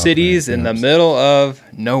large cities in the middle of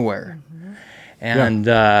nowhere. And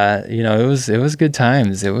it was good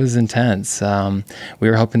times. It was intense. We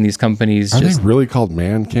were helping these companies. Are they really called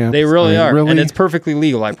man camps? They really are, really? and it's perfectly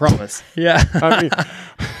legal. I promise. Yeah, I mean,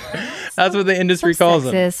 that's what the industry calls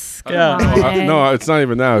them. Yeah. No, it's not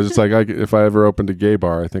even that. It's just like if I ever opened a gay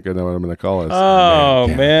bar, I think I know what I'm going to call it. Oh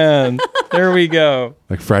man, there we go.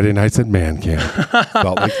 Like Friday nights at Man Camp,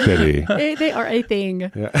 Salt Lake City. They are a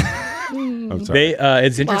thing. Yeah. I'm sorry.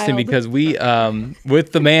 It's interesting because we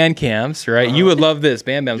with the man camps, right? You would love this.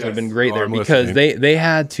 Bam Bams would have been great there because they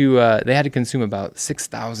had to consume about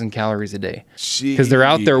 6,000 calories a day because they're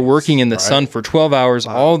out there working in the sun for 12 hours.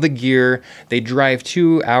 Wow. All the gear. They drive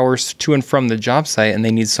 2 hours to and from the job site, and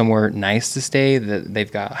they need somewhere nice to stay.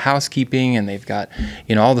 They've got housekeeping, and they've got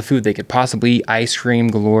all the food they could possibly eat, ice cream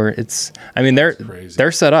galore.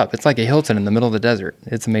 They're set up. It's like a Hilton in the middle of the desert.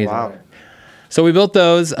 It's amazing. Wow. So we built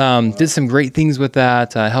those, did some great things with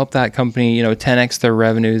that, helped that company, 10x their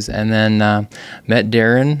revenues, and then met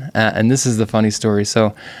Darren. And this is the funny story.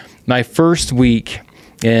 So my first week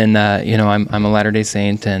in, I'm a Latter-day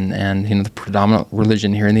Saint and the predominant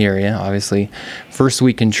religion here in the area, obviously. First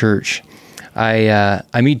week in church, I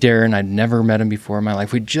meet Darren. I'd never met him before in my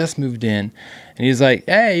life. We just moved in, and he's like,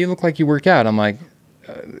 "Hey, you look like you work out." I'm like,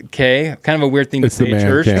 okay, kind of a weird thing to say in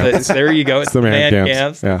church. But there you go. It's the man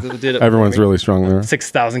camps. Yeah. Everyone's really strong there.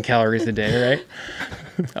 6,000 calories a day,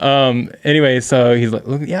 right? Anyway, so he's like,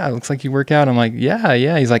 "Look, yeah, it looks like you work out." I'm like,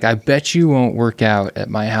 yeah. He's like, "I bet you won't work out at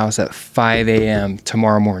my house at 5 a.m.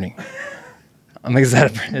 tomorrow morning." I'm like, is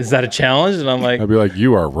that a challenge? And I'm like, I'd be like,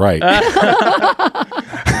 "You are right."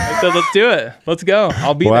 I said, "Let's do it. Let's go.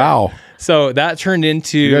 I'll be there." Wow. So that turned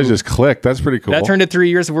into... You guys just clicked. That's pretty cool. That turned to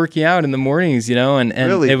 3 years of working out in the mornings, and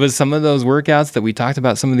really? It was some of those workouts that we talked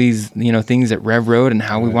about, some of these, things at RevRoad and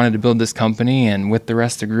how we wanted to build this company and with the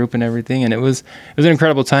rest of the group and everything. And it was an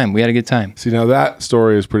incredible time. We had a good time. See, now that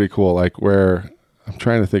story is pretty cool. Like where I'm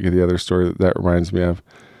trying to think of the other story that reminds me of.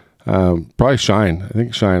 Probably Shine. I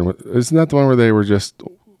think Shine. Isn't that the one where they were just...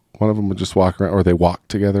 One of them would just walk around, or they walk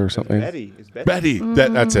together or something. Betty.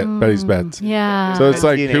 That's it. Betty's Beds. Yeah. So it's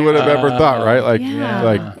like, who would have ever thought, right? Like,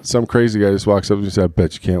 like some crazy guy just walks up and says, "I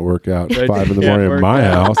bet you can't work out at 5 a.m. in my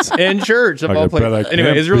house in church of all places."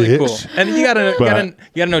 Anyway, it's really cool. And you gotta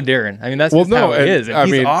know Darren. I mean, that's how it is.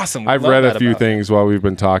 He's awesome. I've read a few things while we've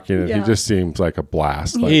been talking, and he just seems like a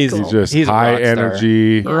blast. Like, he's just high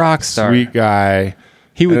energy, rock star, sweet guy.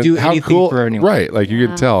 He would do anything for anyone, right? Like you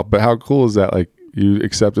can tell. But how cool is that? Like, you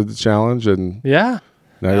accepted the challenge, and now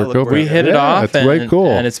you're co-founder. We hit it off. It's way cool,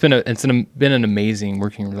 and it's been an amazing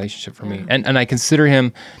working relationship for me. And I consider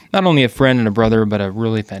him not only a friend and a brother, but a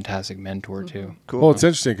really fantastic mentor too. Cool. Well, it's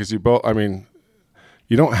interesting because you both. I mean,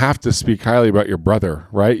 you don't have to speak highly about your brother,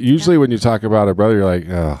 right? Usually, when you talk about a brother, you're like,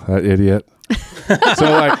 "Oh, that idiot."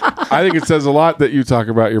 So, like, I think it says a lot that you talk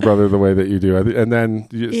about your brother the way that you do, and then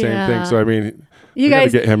same thing. So, I mean. You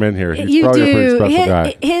guys get him in here. He's probably a pretty special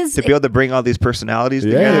guy. To be able to bring all these personalities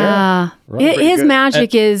together. Yeah. Right. His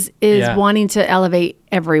magic is wanting to elevate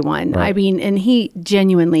everyone. Right. I mean, and he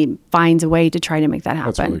genuinely finds a way to try to make that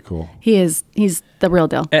happen. That's really cool. He's the real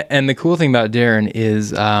deal. And the cool thing about Darren is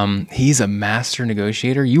he's a master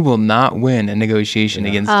negotiator. You will not win a negotiation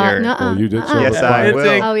against Darren. Well, you did so. Yes, I will.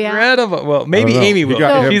 It's incredible. Well, maybe Amy will. You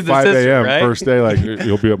got him She's 5 the sister, a.m. right? First day, like,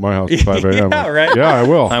 you'll be at my house at 5 a.m. Yeah, right. Yeah, I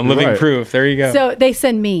will. I'm living proof. There you go. So they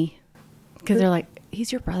send me because they're like,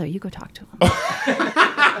 "He's your brother. You go talk to him."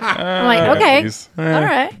 I'm like, "Okay, all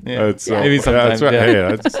right." Yeah. Maybe sometimes. That's right. Hey,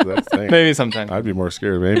 that's the thing. Maybe sometimes. I'd be more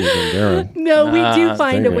scared of Amy than Darren. No, we do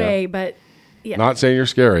find a way, but Yeah. Not saying you're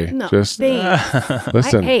scary. No, Just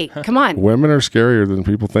listen. hey, come on. Women are scarier than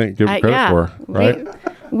people think. Give them credit for, right?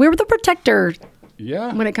 We're the protector.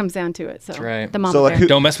 Yeah. When it comes down to it. So That's right. The mama So, like, bear.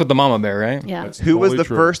 Don't mess with the mama bear, right? Yeah. That's Who was totally the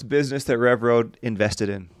true. first business that RevRoad invested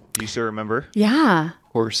in? Do you still remember? Yeah.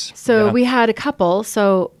 Of course. So Yeah. we had a couple.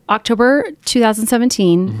 So October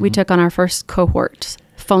 2017, we took on our first cohort.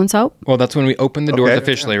 Phone soap. Well, that's when we opened the doors Okay.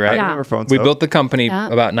 officially, I right? Yeah. remember phone We soap. built the company Yeah.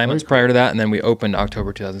 about 9 months prior to that, and then we opened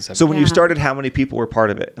October 2017. So when you Yeah. started, how many people were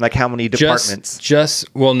part of it? Like how many departments?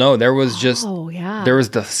 There was just Oh, yeah. there was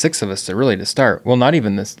the 6 of us to start. Well, not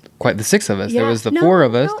even quite the 6 of us. There was the 4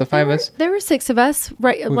 of us, the 5 of us. There were 6 of us,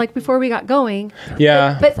 right? Like before we got going.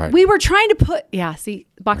 Yeah. But Fighting. we were trying to put, see,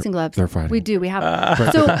 boxing gloves. They're fighting. We do. We have.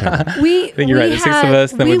 So we. I think you're right. The 6 of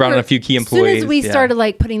us. Then we brought in a few key As soon employees. as we yeah. started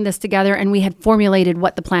like putting this together and we had formulated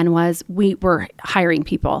what the plan was, we were hiring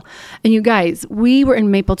people. And you guys, we were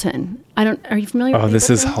in Mapleton. Are you familiar with Oh,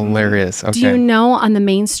 this is Mapleton? hilarious. Okay. Do you know on the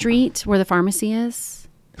main street where the pharmacy is?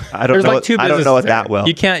 I don't There's know. like 2 I businesses don't know it there. that well.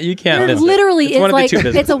 You can't There miss it. literally It's is one of the like 2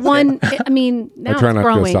 businesses. it's a one. I mean, now I try it's not to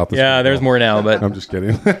go growing. south. Yeah, there's more now, but I'm just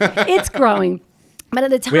kidding. It's growing. But at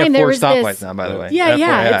the time, we have there 4 was stoplights this. now, by the way. Yeah,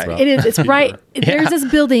 yeah, FYI. it is. It's right. There's this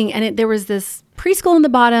building, and there was this preschool in the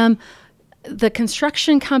bottom. The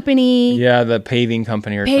construction company, Yeah, the paving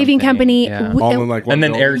company or paving something. company, Yeah. All in like one And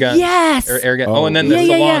then building? air guns. Yes. Air gun. Oh. And then the Yeah,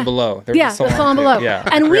 yeah, salon yeah. below. There's Yeah, a the salon too. below. Yeah.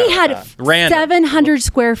 And we had Random. 700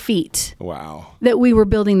 square feet Wow. that we were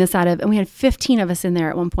building this out of, and we had 15 of us in there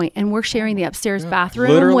at one point, and we're sharing the upstairs bathroom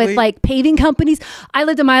Literally? with like paving companies. I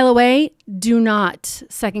lived a mile away. Do not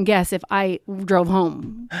second guess if I drove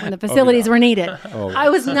home when the facilities were needed. I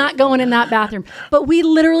was not going in that bathroom. But we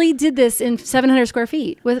literally did this in 700 square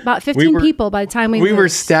feet with about 15 people by the time we were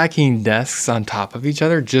moved. stacking desks on top of each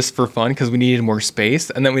other just for fun because we needed more space,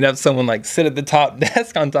 and then we'd have someone like sit at the top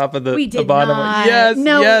desk on top of the We did bottom. not. Yes,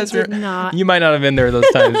 No, yes. we did not. You might not have been there those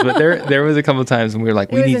times, but there was a couple of times when we were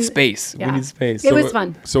like, we was need in- space. yeah. We need space. It was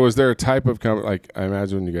fun. So is there a type of company, like I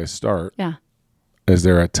imagine when you guys start, Yeah. is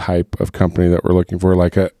there a type of company that we're looking for,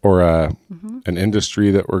 like an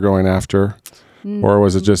industry that we're going after? Or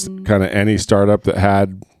was it just kind of any startup that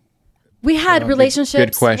had, We had Good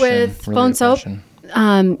relationships question. with Really Phone good Soap.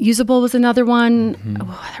 question. Usable was another one.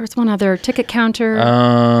 Oh, there was one other ticket counter.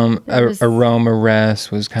 There was- Aroma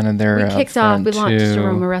Rest was kind of their we kicked off. We launched too.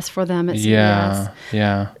 Aroma Rest for them at CES.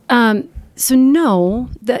 Yeah. So no,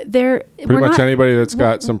 they're pretty much anybody that's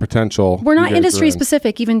got some potential? we're you not guys are industry in?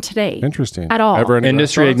 specific even today. Interesting. At all. Ever any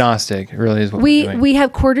Industry restaurants? agnostic really is what we're doing. We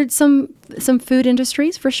have courted some food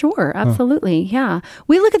industries for sure. Absolutely. Yeah.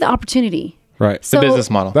 We look at the opportunity. Right. So, the business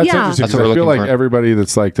model. That's yeah. interesting. That's 'Cause what we're I feel looking like for. everybody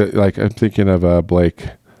that's like that, like I'm thinking of Blake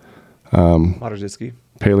Modrzewski.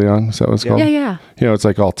 Paleon. Is that what it's called? Yeah, yeah. You know, it's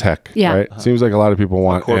like all tech. Yeah. Right. Seems like a lot of people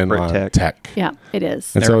want in corporate on tech. tech. Yeah, it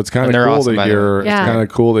is. And so it's kind of they're cool awesome, to by the way. hear. Yeah. It's kind of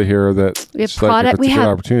cool to hear that. We have it's like if product. it's We a good have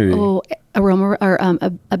opportunity. aroma or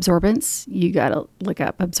absorbents. You got to look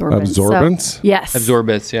up absorbents. Absorbents? Yes.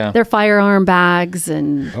 Absorbents, yeah. They're firearm bags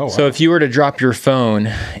and Oh, wow. So if you were to drop your phone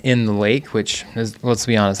in the lake, which is, let's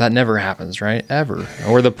be honest, that never happens, right? Ever.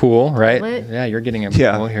 Or the pool, right? Toilet. Yeah, you're getting a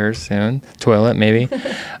Yeah. pool here soon. Toilet, maybe.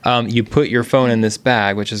 You put your phone in this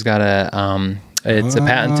bag, which has got it's a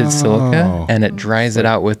patented silica, and it dries it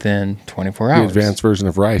out within 24 the hours. advanced version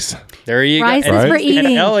of rice. There you Rice go. is And- for and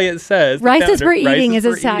eating. Elliot says, the Rice is founder, for eating rice is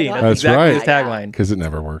his for eating. tagline. That's exactly right. his tagline. Because it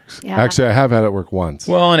never works. Yeah. Actually, I have had it work once.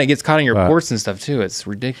 Well, and it gets caught in your ports and stuff too. It's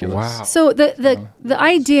ridiculous. Wow. So the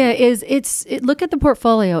idea is look at the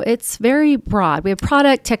portfolio. It's very broad. We have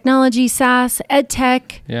product, technology, SaaS, ed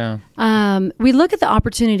tech. Yeah. We look at the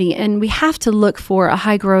opportunity, and we have to look for a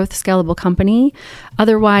high growth, scalable company.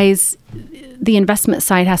 Otherwise, the investment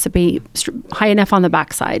side has to be high enough on the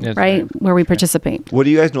backside, That's right, right. where we participate. What do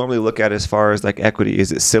you guys normally look at as far as like equity?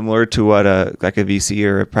 Is it similar to what a VC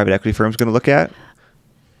or a private equity firm is going to look at?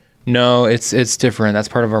 No, it's different. That's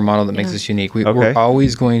part of our model that makes Yeah. us unique. Okay. We're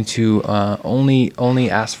always going to only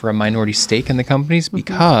ask for a minority stake in the companies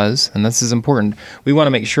because, and this is important, we want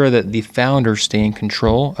to make sure that the founders stay in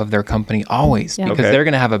control of their company always Yeah. because Okay. they're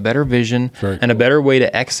going to have a better vision Very and a cool. better way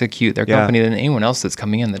to execute their Yeah. company than anyone else that's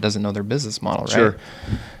coming in that doesn't know their business model, right? Sure.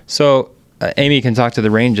 So Amy can talk to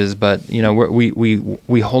the ranges, but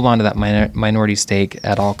we hold on to that minority stake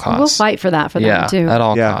at all costs. We'll fight for that for yeah, them too. at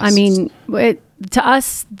all Yeah. costs. I mean, to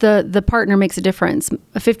us, the partner makes a difference.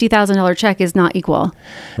 A $50,000 check is not equal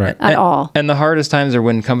Right. at all. And the hardest times are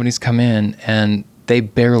when companies come in and they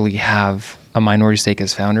barely have a minority stake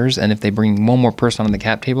as founders, and if they bring one more person on the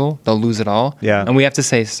cap table, they'll lose it all. Yeah. And we have to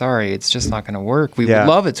say, sorry, it's just not going to work. We would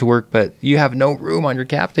love it to work, but you have no room on your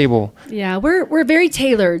cap table. Yeah, we're very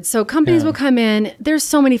tailored. So companies will come in. There's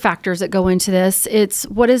so many factors that go into this. It's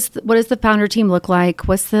what does the founder team look like?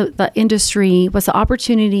 What's the industry? What's the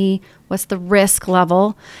opportunity? What's the risk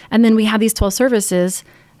level? And then we have these 12 services.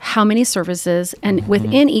 How many services? And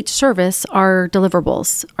within each service are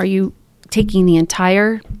deliverables. Are you taking the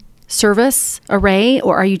entire service array,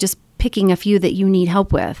 or are you just picking a few that you need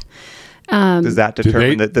help with? Does that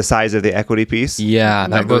determine the size of the equity piece? Yeah,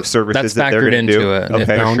 number of services that's that they're factored going to do. into it. Okay. It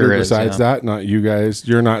for Founder sure is, decides that, not you guys.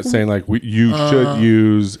 You're not saying like you should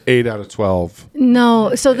use 8 out of 12.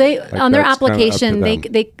 No, so they on their that's kinda up application to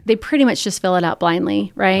them. they pretty much just fill it out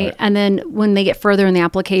blindly, right? Right. And then when they get further in the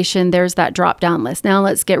application, there's that drop down list. Now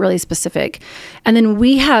let's get really specific, and then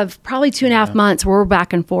we have probably 2.5 months where we're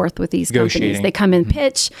back and forth with these companies. Negotiating. They come in,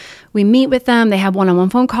 pitch, we meet with them. They have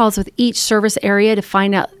one-on-one phone calls with each service area to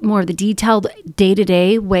find out more of the detailed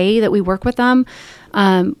day-to-day way that we work with them.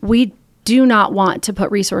 We do not want to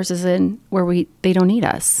put resources in where they don't need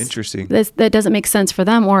us. Interesting. That doesn't make sense for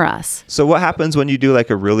them or us. So what happens when you do like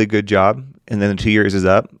a really good job and then 2 years is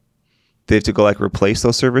up? They have to go like replace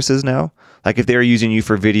those services now? Like if they're using you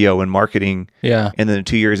for video and marketing and then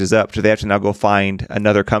 2 years is up, do they have to now go find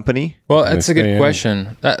another company? Well, that's a good stay in.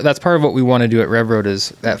 question. That's part of what we want to do at RevRoad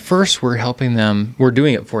is at first we're helping them, we're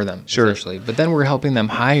doing it for them, essentially, but then we're helping them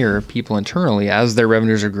hire people internally as their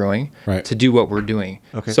revenues are growing to do what we're doing.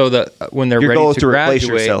 Okay. So that when they're Your ready goal is to to graduate,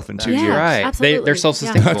 replace yourself in 2 Yeah, years. right? absolutely. They're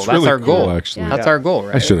self-sustainable. That's That's, really our cool, goal. actually. That's our goal,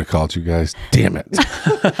 right? I should have called you guys. Damn it.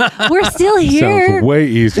 We're still here. Sounds way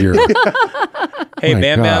easier. Hey, My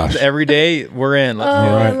Bam Bams, gosh. every day we're in. Let's Oh,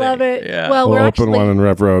 do I it. love it. Yeah. Well, We'll we're open actually one in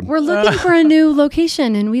RevRoad. we're looking for a new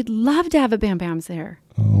location, and we'd love to have a Bam Bams there.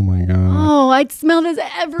 Oh my god. Oh, I'd smell this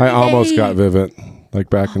every day. I almost got Vivint,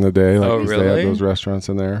 like back in the day. Like Oh, they really? had those restaurants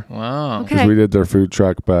in there. Wow. Okay. Because we did their food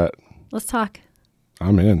truck, but Let's talk.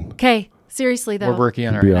 I'm in. Okay, seriously though. We're working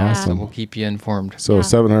on it It'd be right now, awesome. so we'll keep you informed. So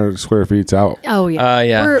 700 square feet's out. Oh yeah.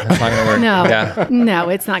 Yeah, We're- that's not going to work. No, Yeah. no,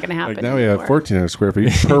 it's not going to happen. Like now we have anymore. 1,400 square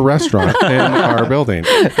feet per restaurant in our building.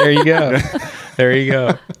 There you go. There you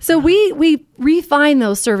go. So we refine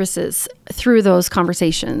those services through those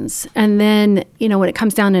conversations, and then when it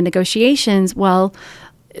comes down to negotiations, well,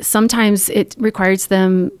 sometimes it requires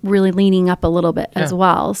them really leaning up a little bit as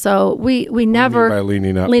well. So we never By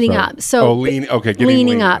leaning up. leaning sorry. up. So getting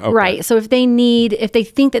leaning up, Okay. right? So if they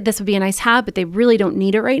think that this would be a nice hat, but they really don't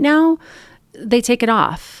need it right now, they take it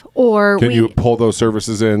off. Or Can you pull those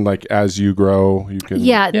services in like as you grow? You can.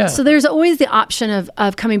 Yeah. So there's always the option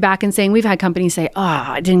of coming back and saying, we've had companies say, oh,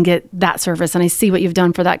 I didn't get that service and I see what you've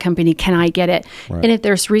done for that company. Can I get it? Right. And if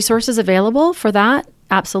there's resources available for that,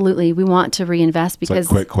 absolutely. We want to reinvest It's like because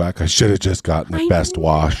quick quack. I should have just gotten the I best know.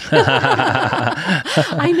 wash.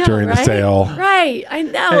 I know, during the right? sale. Right. I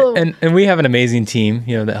know. And we have an amazing team,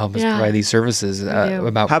 that help us Yeah. provide these services. do.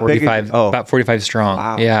 About How big 45, is- oh. about 45 strong.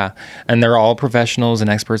 Wow. Yeah, and they're all professionals and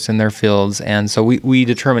experts in their fields. And so we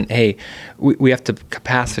determine, hey, we have to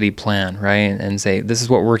capacity plan, right? And say this is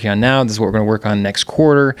what we're working on now. This is what we're going to work on next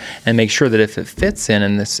quarter, and make sure that if it fits in,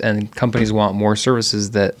 and companies want more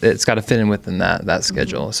services, that it's got to fit in within that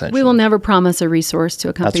schedule. Essentially, we will never promise a resource to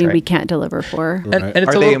a company right. we can't deliver for. And it's Are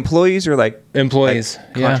a they little- employees or like employees,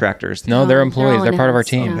 like contractors? No, No, they're they're employees. all They're part of our in-house,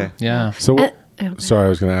 team. yeah. Yeah. So, sorry, I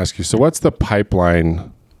was going to ask you. So, what's the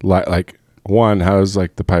pipeline like? Like, one, how does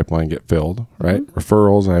like the pipeline get filled? Right,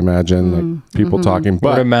 referrals. I imagine like people talking, Word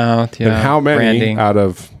but of mouth. Yeah. and how many Branding. out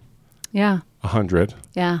of Yeah. 100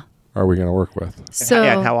 Yeah. are we going to work with? So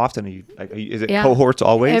and how often are you? Like, is it Yeah. cohorts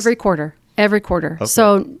always? Every quarter.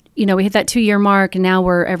 So, we hit that 2-year mark, and now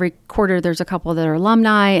we're every quarter, there's a couple that are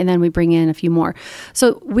alumni, and then we bring in a few more.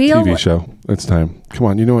 So we'll TV show. It's time. Come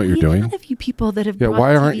on, you know what you're We've doing. had a few people that have Yeah, brought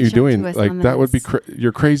why a aren't TV you show doing to us like on that? Would be this.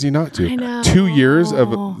 you're crazy not to. I know. 2 years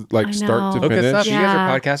of like I start to know. Hook us up. finish. You guys Yeah.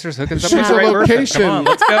 are podcasters. Hook us up. She's with a the right person. location Come on,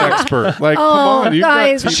 let's go. expert. Like, Oh, come on, you've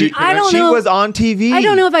guys, got TV I don't She know. was on TV. I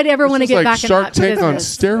don't know if I'd ever want to This is get like back Shark in that Tank on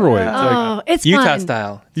business. steroids. Like, Oh, it's Utah fun.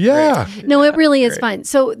 style. yeah. No, it really is fun.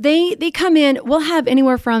 So they come in. We'll have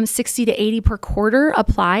anywhere from 60 to 80 per quarter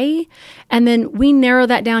apply, and then we narrow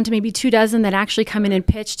that down to maybe 24 that actually come in and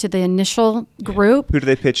pitch to the initial group. Who do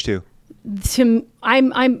they pitch to? To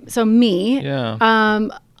I'm so me. Yeah.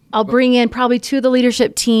 I'll bring in probably 2 of the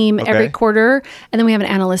leadership team every quarter. And then we have an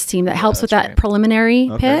analyst team that helps with that preliminary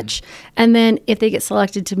pitch. And then if they get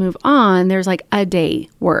selected to move on, there's like a day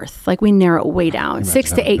worth. Like we narrow it way down,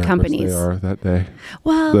 6 to 8 companies. They are that day.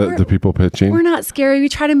 Well, the people pitching. We're not scary. We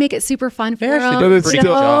try to make it super fun for them. But it's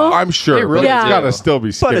still, I'm sure, really but it's got to still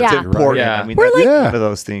be scary. But it's important. Yeah. I mean, that's one of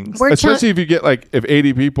those things. Especially if you get like, if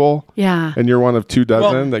 80 people and you're one of 2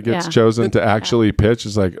 dozen that gets chosen to actually pitch,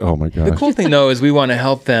 it's like, oh my gosh. The cool thing though is we want to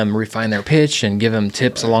help them refine their pitch and give them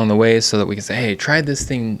tips along the way so that we can say, hey, try this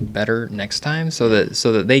thing better next time so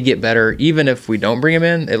that they get better. Even if we don't bring them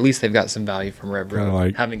in, at least they've got some value from RevRoad.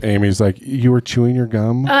 Like Amy's like, you were chewing your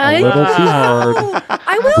gum a little too hard.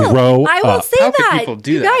 I will. I will say How that. could people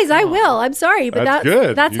do you that? guys, I will. I'm sorry, but That's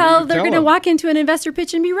good. That's You how need to they're tell going to them. walk into an investor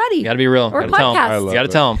pitch and be ready. You got to be real. Or You got to tell podcast. them. You got to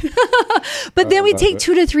tell them. But then we take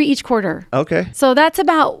 2 to 3 each quarter. Okay. So that's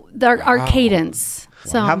about our cadence.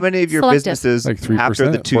 So How many of your selective. businesses Like 3%,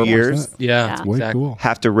 after the 2 years 4%? Yeah. Way exactly. cool.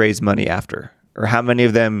 have to raise money after? Or how many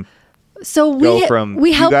of them So go from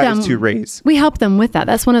we help you guys them to raise? We help them with that.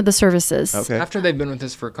 That's one of the services. Okay. After they've been with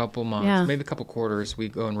us for a couple months, Yeah. maybe a couple quarters, we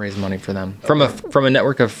go and raise money for them from a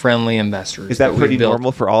network of friendly investors. Is that we've pretty built.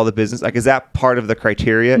 normal for all the business? Like, is that part of the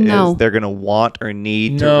criteria? No. Is they're going to want or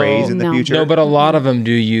need to No. raise in the No. future? No, but a lot of them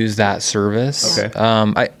do use that service. Okay.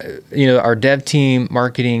 Our dev team,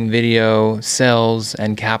 marketing, video, sales,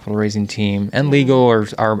 and capital raising team, and legal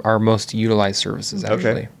are our most utilized services.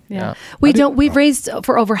 Actually, Yeah. We've raised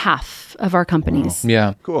for over half of our companies.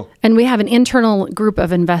 yeah. Cool. And we have an internal group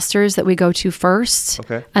of investors that we go to first.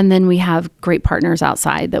 Okay. And then we have great partners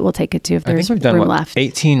outside that we'll take it to if I think there's we've done room left.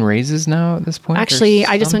 18 raises now at this point. or Actually,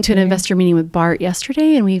 I just went to an something? investor meeting with Bart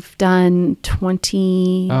yesterday, and we've done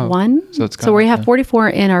 21. so it's we gone, have yeah. 44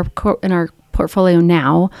 in our portfolio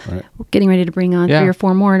now. Right. We're getting ready to bring on 3 or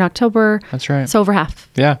 4 more in October. That's right. So over half.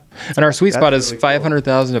 Yeah, and our sweet spot is really cool.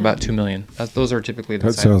 500,000 to about 2 million. Those are typically the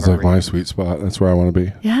That size of sounds our like my range. sweet spot. That's where I want to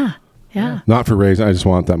be. Yeah. Yeah. Not for raising. I just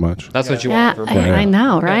want that much. That's what you Yeah. want. For I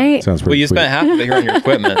know, right? Sounds Well, pretty you sweet. spent half of it here on your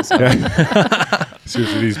equipment. So.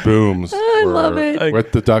 Seriously, these booms. I love it.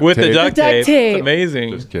 With the duct With tape. the duct Duct tape. tape. It's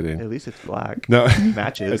amazing. Just kidding. At least it's black. No.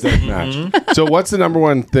 Matches. It does match. So what's the number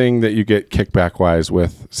one thing that you get kickback-wise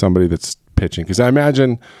with somebody that's pitching? Because I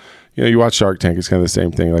imagine, you watch Shark Tank, it's kind of the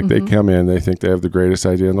same thing. Like they come in, they think they have the greatest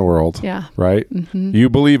idea in the world. Yeah. Right? You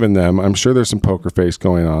believe in them. I'm sure there's some poker face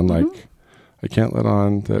going on. Like, I can't let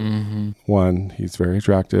on that, 1, he's very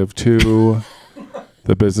attractive. 2,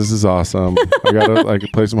 the business is awesome. I got to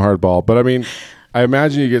play some hardball. But I mean, I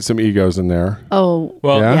imagine you get some egos in there. Oh,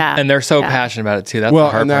 Well, Yeah. and they're so Yeah. passionate about it too. That's Well,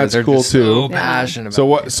 the hard and part. that's They're cool, just too. So Yeah. passionate about So it.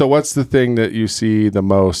 what? So what's the thing that you see the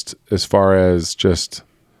most as far as just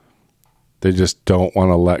they just don't want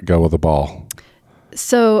to let go of the ball?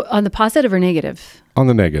 So on the positive or negative? On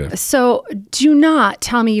the negative. So do not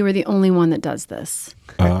tell me you were the only one that does this.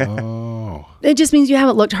 Oh. It just means you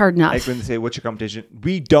haven't looked hard enough. Like when they say, what's your competition?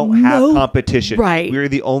 We don't have No. competition. Right. We're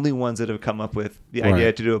the only ones that have come up with the idea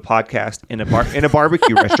Right. to do a podcast in a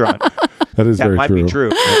barbecue restaurant. That is That very might true. be true.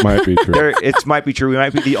 That might be true. It might be true. We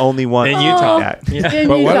might be the only one In to do Utah. that. Yeah. In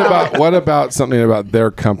But Utah. what about something about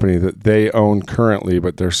their company that they own currently,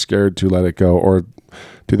 but they're scared to let it go? Or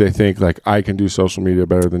do they think like I can do social media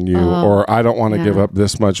better than you, or I don't want to give up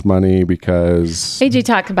this much money because AJ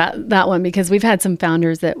talked about that one because we've had some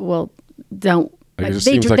founders that don't. Like, it just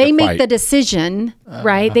they seems like they a make fight. the decision,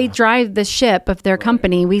 right? They drive the ship of their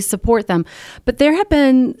company. We support them, but there have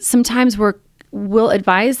been some times where we'll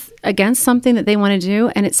advise against something that they want to do,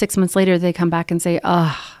 and it's 6 months later they come back and say,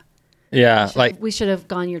 Yeah, like we should have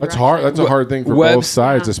gone your that's direction." hard. That's a hard thing for Webs- both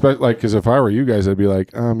sides, especially because if I were you guys, I'd be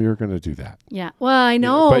like, you're going to do that. Yeah. Well, I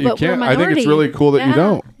know, But you we're can't- I minority. think it's really cool that you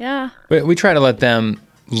don't. Yeah. but we try to let them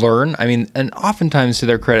learn. I mean, and oftentimes to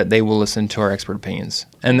their credit, they will listen to our expert opinions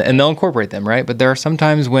and they'll incorporate them, right? But there are some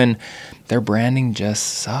times when their branding just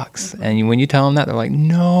sucks. And when you tell them that, they're like,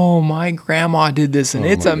 no, my grandma did this and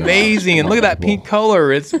it's my gosh, amazing. And look at that pink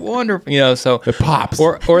color. It's wonderful. So It pops.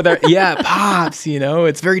 Or their, it pops,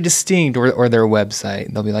 it's very distinct. Or their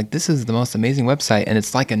website. They'll be like, this is the most amazing website. And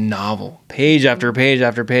it's like a novel, page after page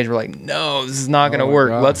after page. We're like, no, this is not going to my work.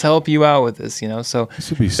 gosh. Let's help you out with this, So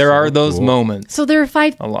This would be there so are those cool. moments. So there are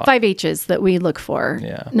five lot. H's that we look for.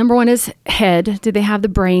 Yeah. Number 1 is head. Do they have the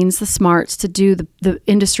brains, the smarts to do the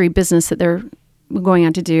industry business that they're going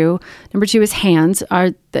on to do? Number 2 is hands.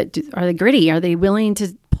 Are they gritty? Are they willing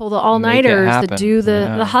to pull the all-nighters, to happen. do the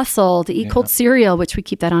Yeah. hustle, to eat cold cereal, which we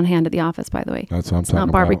keep that on hand at the office, by the way. That's what I'm It's talking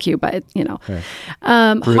not barbecue, but Okay.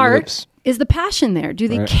 heart. Lips. Is the passion there? Do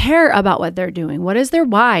they Right. care about what they're doing? What is their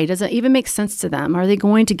why? Does it even make sense to them? Are they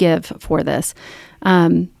going to give for this?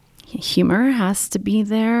 humor has to be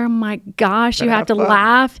there. My gosh, you have to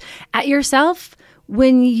laugh at yourself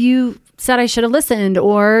when you said I should have listened,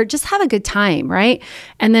 or just have a good time, right?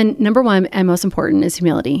 And then number one and most important is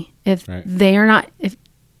humility. If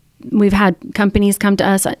we've had companies come to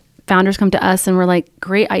us, founders come to us, and we're like,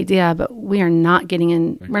 great idea, but we are not getting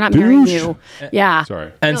in. We're not marrying you. Yeah.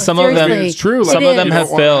 Sorry. And some of them, it's true. Some of them have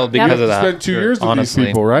failed because of that. Spent 2 years with these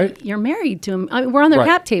people, right? You're married to them. I mean, we're on their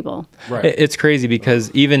cap table. Right. It's crazy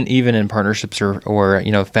because even in partnerships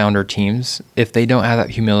or founder teams, if they don't have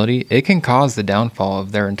that humility, it can cause the downfall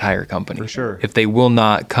of their entire company. For sure. If they will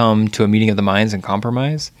not come to a meeting of the minds and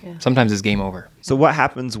compromise, sometimes it's game over. So what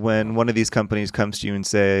happens when one of these companies comes to you and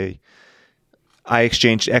say, I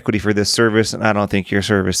exchanged equity for this service, and I don't think your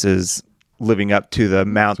service is living up to the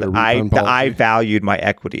amount that I valued my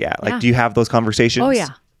equity at? Like, do you have those conversations? Oh, yeah.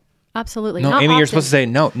 Absolutely. No, Not Amy, often. you're supposed to say,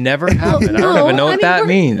 no, never happened. I don't even know what that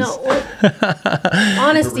means. No,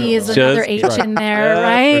 honesty is another H in there,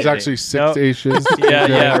 right? There's actually 6 H's.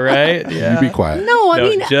 Yeah, right? Yeah. You be quiet. No, I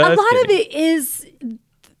mean, a lot just of it is,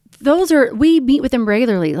 we meet with them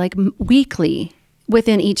regularly, like weekly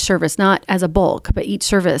within each service, not as a bulk, but each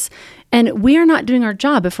service. And we are not doing our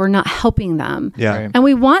job if we're not helping them. Yeah. Right. And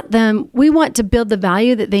we want to build the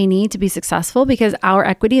value that they need to be successful, because our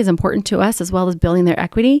equity is important to us as well as building their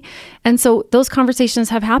equity. And so those conversations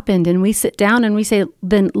have happened, and we sit down and we say,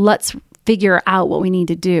 then let's figure out what we need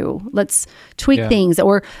to do. Let's tweak things,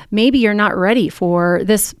 or maybe you're not ready for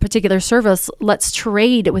this particular service. Let's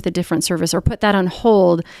trade with a different service, or put that on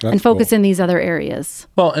hold and focus in these other areas.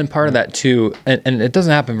 Well, and part of that too, and it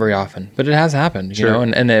doesn't happen very often, but it has happened, you know,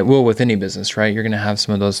 and it will with any business, right? You're going to have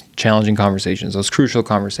some of those challenging conversations, those crucial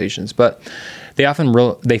conversations, but they often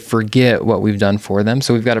they forget what we've done for them.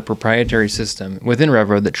 So we've got a proprietary system within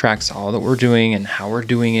RevRoad that tracks all that we're doing and how we're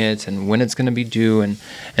doing it and when it's going to be due and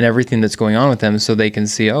everything that's going on with them, so they can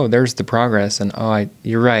see, oh, there's the progress, and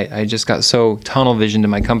you're right, I just got so tunnel visioned in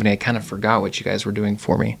my company, I kind of forgot what you guys were doing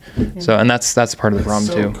for me. So, and that's part of the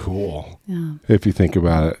problem too. Cool. Yeah. If you think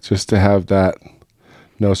about it, just to have that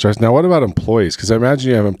no stress. Now, what about employees? Because I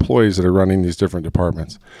imagine you have employees that are running these different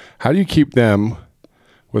departments. How do you keep them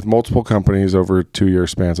with multiple companies over 2-year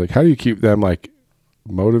spans? Like, how do you keep them like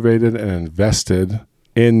motivated and invested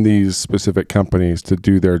in these specific companies to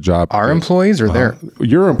do their job? Our employees or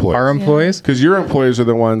your employees? Our employees? Because your employees are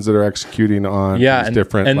the ones that are executing on these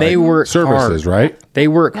different and they work services, hard. Right? They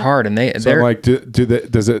work hard, and they're like,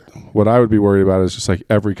 does it? What I would be worried about is just like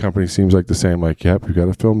every company seems like the same. Like, yep, you got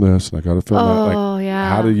to film this, and I got to film that. Like,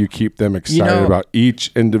 how do you keep them excited about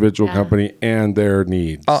each individual company and their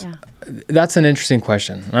needs? That's an interesting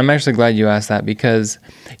question. I'm actually glad you asked that, because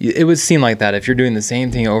it would seem like that if you're doing the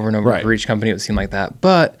same thing over and over for each company. It would seem like that,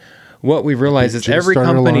 but what we realize is every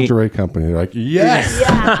company, a lingerie company, they're like, yes,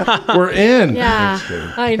 we're in. Yeah,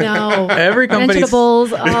 I know. Every company.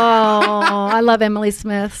 Vegetables. Oh, I love Emily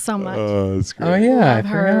Smith so much. That's great. Oh yeah, I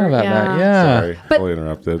forgot about that. Yeah. Sorry, totally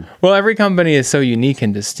interrupted. Well, every company is so unique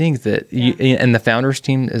and distinct that, and the founders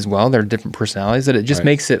team as well, they're different personalities, that it just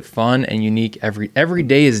makes it fun and unique. Every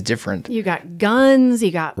day is different. You got guns, you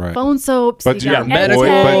got phone soaps, but you got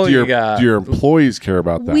medical. Do your employees care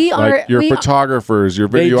about that? Like your photographers, your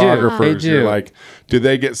videographers. They do. You're like, do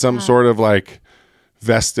they get some sort of like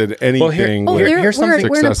vested anything with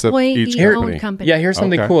success of each company? Yeah, here's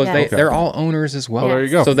something cool. Is they're all owners as well. Well, there you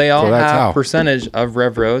go. So they all have percentage of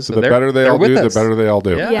RevRoad. So the better they all do, the better they all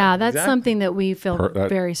do. Yeah, that's something that we feel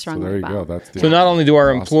very strongly about. So there you go. So not only do our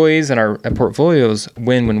employees and our portfolios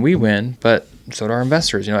win when we win, but so do our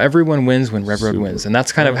investors. You know, everyone wins when RevRoad wins, and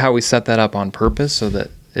that's kind of how we set that up on purpose, so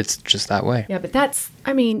that it's just that way. Yeah, but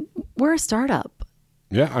we're a startup.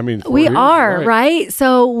 Yeah, I mean, we are, right?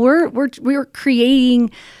 So we're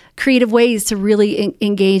creating creative ways to really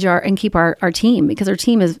engage and keep our team, because our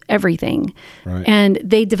team is everything. Right. And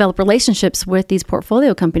they develop relationships with these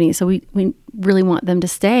portfolio companies. So we really want them to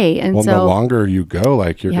stay. And the longer you go,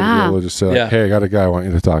 like you're going to be able to just say, like, hey, I got a guy I want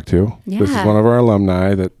you to talk to. Yeah. This is one of our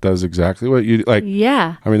alumni that does exactly what you like.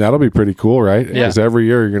 Yeah. I mean, that'll be pretty cool, right? Because every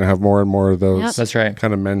year you're going to have more and more of those That's right.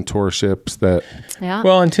 kind of mentorships that. Yeah.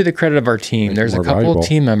 Well, and to the credit of our team, there's a couple of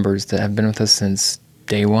team members that have been with us since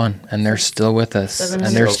day one, and they're still with us, and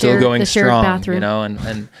they're still going strong, bathroom. You know,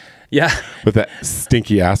 and yeah. With that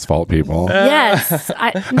stinky asphalt people. Yes.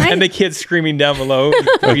 And the kids screaming down below.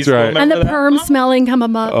 That's right. And the perm smelling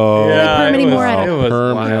coming up. Oh, yeah. Perm anymore. It was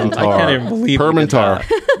wild. I can't even believe perm and tar.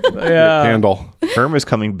 Yeah. Candle. Perm is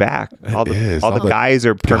coming back. All the guys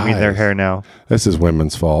are perming their hair now. This is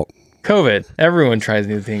women's fault. COVID. Everyone tries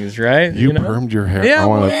new things, right? You permed your hair. Yeah, I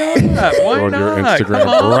want to go on your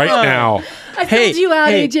Instagram right now. hey, filled you out,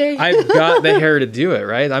 hey, AJ. I've got the hair to do it,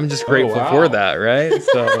 right? I'm just grateful for that, right?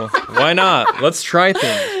 So why not? Let's try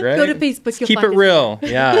things, right? Go to Facebook. Let's you'll keep it find real.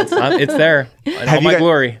 Yeah, it's there. In all my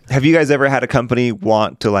glory. Have you guys ever had a company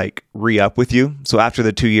want to like re-up with you? So after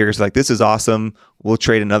the 2 years, like, this is awesome. We'll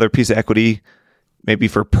trade another piece of equity, maybe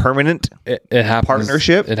for permanent it happens,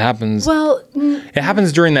 partnership. It happens. Well, it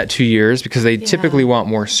happens during that 2 years because they typically want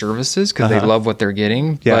more services because they love what they're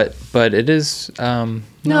getting. Yeah. But it is no,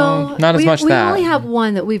 not as much we that. only have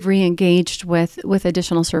one that we've re-engaged with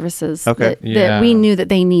additional services Okay. that we knew that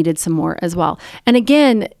they needed some more as well. And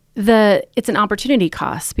again, it's an opportunity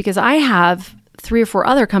cost because I have 3 or 4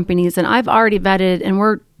 other companies and I've already vetted and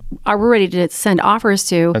we're ready to send offers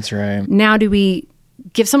to. That's right. Now, do we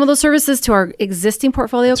give some of those services to our existing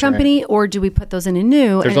portfolio company, or do we put those in a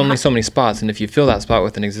new? There's only so many spots, and if you fill that spot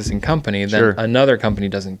with an existing company, then another company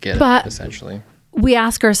doesn't get it, essentially. We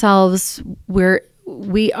ask ourselves,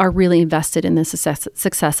 we are really invested in the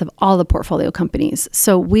success of all the portfolio companies.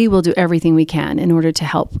 So we will do everything we can in order to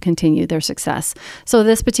help continue their success. So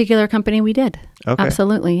this particular company, we did. Okay.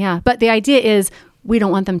 Absolutely, yeah. But the idea is we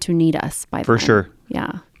don't want them to need us by For then. sure.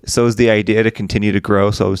 Yeah. So is the idea to continue to grow?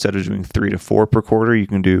 So instead of doing 3 to 4 per quarter, you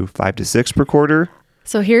can do 5 to 6 per quarter?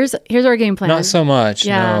 So here's our game plan. Not so much,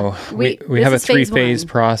 Yeah. no. We this have a is phase 3-phase one.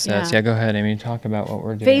 process. Yeah. Yeah, go ahead, Amy. Talk about what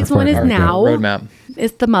we're doing. Phase 1 is now. Roadmap.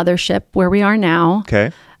 It's the mothership where we are now.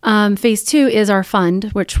 Okay. Phase 2 is our fund,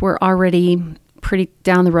 which we're already pretty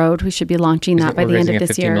down the road. We should be launching that by the end of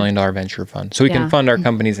this year. We're raising a $50 million venture fund. So we can fund our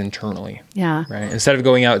companies internally. Yeah. Right. Instead of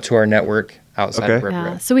going out to our network outside of RevRoad.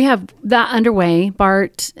 Yeah. So we have that underway.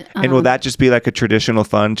 Bart. And will that just be like a traditional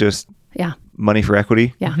fund, just money for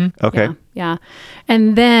equity? Yeah. Okay. Yeah.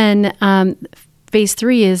 And then phase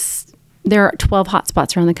 3 is there are 12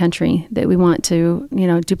 hotspots around the country that we want to,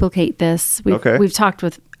 duplicate this. We've talked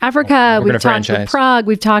with Africa. We've talked with Prague.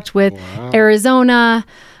 We've talked with Arizona.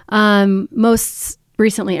 Most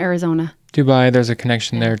recently, Arizona. Dubai, there's a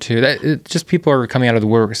connection there too. Just people are coming out of the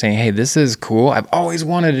woodwork saying, "Hey, this is cool. I've always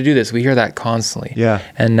wanted to do this." We hear that constantly. Yeah.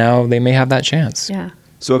 And now they may have that chance. Yeah.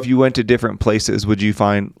 So if you went to different places, would you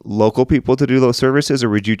find local people to do those services, or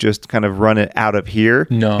would you just kind of run it out of here?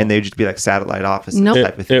 No. And they'd just be like satellite offices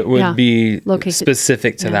type of thing? It would be location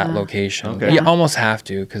specific to that location. Okay. You almost have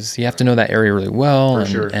to, because you have to know that area really well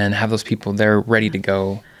sure. and have those people there ready to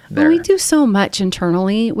go. Well, we do so much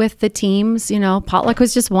internally with the teams. Potluck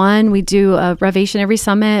was just one. We do a Revation every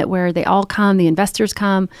summit where they all come, the investors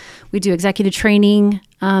come. We do executive training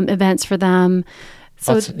events for them.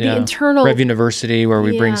 So the internal Rev University, where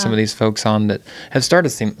we bring some of these folks on that have started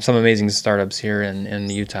some amazing startups here in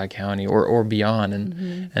Utah County or beyond,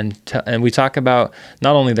 and we talk about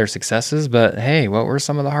not only their successes, but hey, what were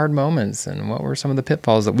some of the hard moments and what were some of the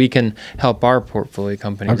pitfalls that we can help our portfolio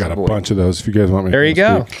companies I've got avoid. a bunch of those. If you guys want me, There you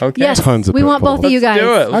go. speak. Okay, yes, tons of we want both of you guys. Let's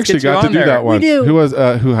do it. I Let's actually get you got to on do there. that once. We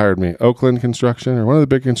do. Who hired me? Oakland Construction, or one of the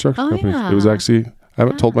big construction companies. yeah. It was actually. I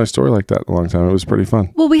haven't told my story like that in a long time. It was pretty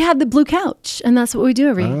fun. Well, we had the blue couch, and that's what we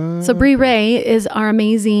do So Bree Ray is our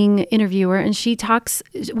amazing interviewer, and she talks.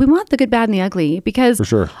 We want the good, bad, and the ugly because For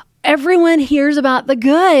sure. everyone hears about the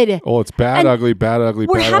good. Oh, it's bad, And ugly, bad, ugly,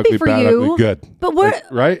 we're bad, happy ugly, for bad, you, ugly, good. but we're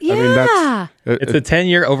right. Yeah. I mean, that's It's a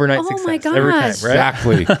 10-year overnight success. my Every time, gosh. right?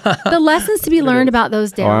 exactly. The lessons to be learned about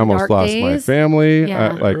those I almost dark lost days. my family.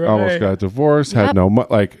 Yeah. Almost got divorced. Had Yep. no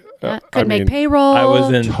Couldn't make payroll. I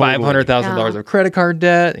was in Totally. $500,000 of credit card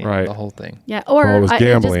debt. Right. The whole thing. Yeah, or Well, it was I just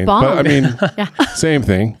gambling, but I bombed. mean, same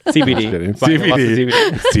thing. CBD. Kidding. Buying lots of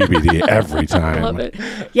CBD. CBD every time. Love it.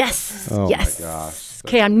 Yes. Oh yes. my gosh.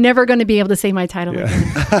 Okay, I'm never going to be able to say my title Yeah.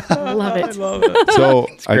 again. Love it. So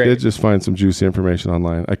I great. did just find some juicy information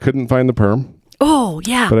online. I couldn't find the perm, Oh,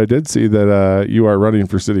 yeah. but I did see that you are running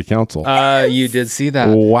for city council. You did see that.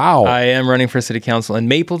 Wow. I am running for city council in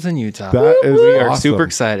Mapleton, Utah. That is we are awesome. super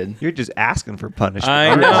excited. You're just asking for punishment.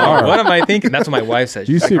 I know. are. What am I thinking? That's what my wife said.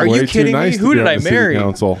 You She's seem like, are way you too kidding nice me? to Who be did on I the city marry?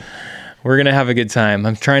 council. We're gonna have a good time.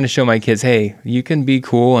 I'm trying to show my kids, hey, you can be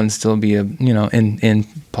cool and still be in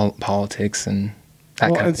politics and that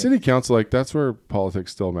Well, kind and of thing. city council, like that's where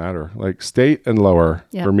politics still matter. Like state and lower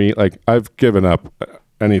Yeah. for me. Like I've given up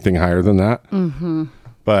anything higher than that. Mm-hmm.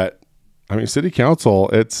 But I mean, city council,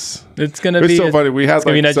 it's gonna be so funny. We had it's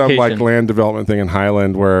gonna be like an some like education. land development thing in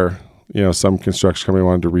Highland where some construction company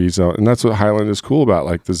wanted to rezone, and that's what Highland is cool about.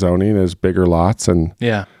 Like the zoning is bigger lots, and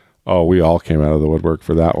Yeah. we all came out of the woodwork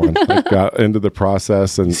for that one. Like, got into the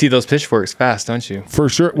process and You see those pitchforks fast, don't you? for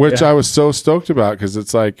sure, which I was so stoked about because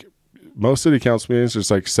it's like most city council meetings,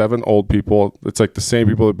 there's like 7 old people. It's like the same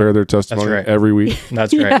people that bear their testimony right. every week.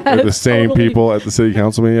 That's right. They're the same people at the city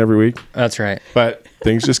council meeting every week. That's right. But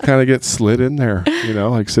things just kind of get slid in there.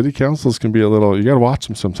 Like city councils can be a little, you got to watch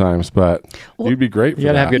them sometimes, but you'd be great for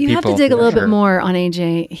gotta that. have good You have to people. dig a little Sure. bit more on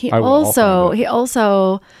AJ. I'll find it. He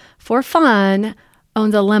also, for fun,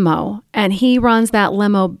 owns a limo, and he runs that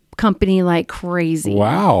limo company like crazy.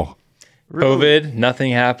 Wow. COVID,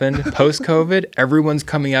 nothing happened. Post-COVID, everyone's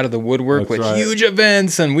coming out of the woodwork That's with right. huge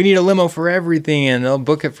events, and we need a limo for everything, and they'll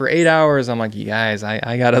book it for 8 hours. I'm like, you guys,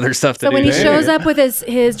 I got other stuff to So do. when he Hey. shows up with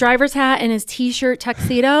his driver's hat and his t-shirt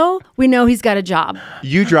tuxedo, we know he's got a job.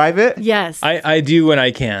 You drive it? Yes. I do when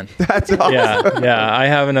I can. That's awesome. Yeah. I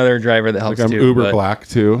have another driver that helps I'm too. Uber but- Black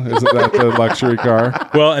too. Isn't that the luxury car?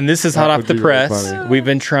 Well, and this is hot That off would the be really press. funny. We've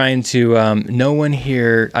been trying to. No one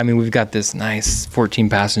here. I mean, we've got this nice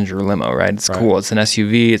 14-passenger limo, right? It's cool. It's an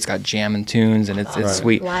SUV. It's got jamming tunes, and it's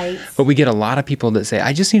sweet. Lights. But we get a lot of people that say,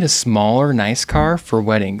 "I just need a smaller, nice car for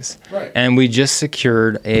weddings." Right. And we just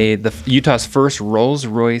secured the Utah's first Rolls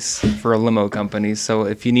Royce for a limo company. So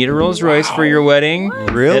if you need a Rolls Royce for your wedding,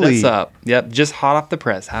 hit Really? us up. Yep, just hot off the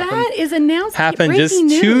press. That is announced. happened breaking just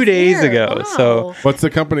news 2 days here. ago. Wow. So What's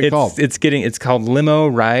the company called? it's called Limo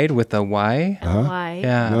Ride with a Y. Why?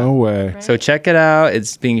 Yeah. No way. So check it out.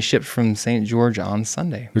 It's being shipped from St. George on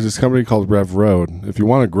Sunday. There's this company called RevRoad. If you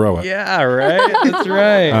want to grow it, Yeah, right. That's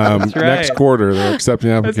right. That's right. next quarter they're accepting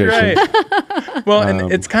That's applications. right. Well,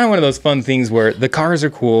 and it's kind of one of those fun things where the cars are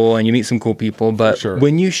cool and you meet some cool people, but sure.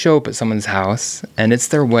 when you show up at someone's house and it's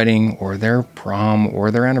their wedding or their prom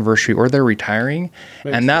or their anniversary or they're retiring,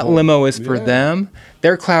 and that limo is for them,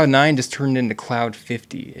 their Cloud 9 just turned into Cloud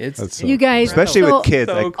 50. It's That's so You guys, Especially so- with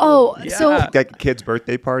kids. so Like, Oh, Yeah. so like a kid's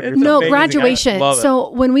birthday party or It's something. no amazing. I graduation. love it. So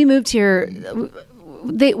when we moved here,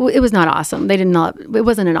 it was not awesome. It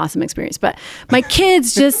wasn't an awesome experience. But my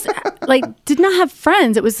kids just did not have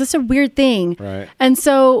friends. It was just a weird thing. Right. And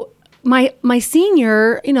so my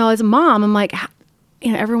senior, as a mom, I'm like,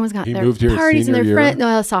 everyone's got He their moved here parties and senior their year? friends.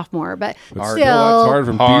 No, sophomore, but Hard. still, No, that's hard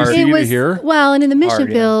from Hard. DC it to was here. well, and in the mission Hard,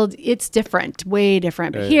 yeah. field, it's different, way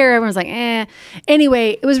different. But Yeah, here, yeah. everyone's like, eh.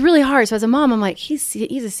 Anyway, it was really hard. So as a mom, I'm like, he's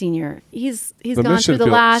a senior. He's The gone mission through the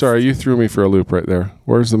field. last. Sorry, you threw me for a loop right there.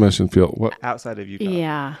 Where's the mission field? What? Outside of Utah.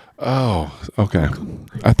 Yeah. Oh, okay.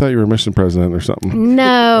 I thought you were mission president or something. No,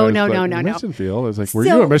 I was no, like, no, no, no. Mission field. I was like, were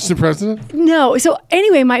So- you a mission president? No. So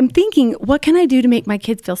anyway, I'm thinking, what can I do to make my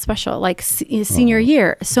kids feel special? Like senior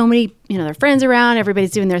year, so many, their friends around,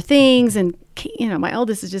 everybody's doing their things, and my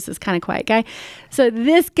oldest is just this kind of quiet guy. So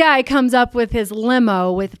this guy comes up with his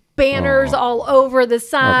limo with banners all over the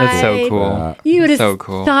side. That's so cool. You would have So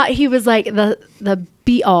cool. thought he was like the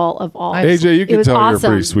be all of all. AJ, you It can was tell you're a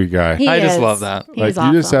awesome. pretty sweet guy. He I just is. love that. He Like is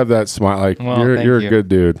you just awesome. have that smile. Like Well, you're thank a you. good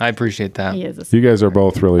dude. I appreciate that. He is a You guys are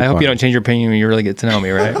both really. I hope fun. you don't change your opinion when you really get to know me,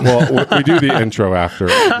 right? Well, we do the intro after.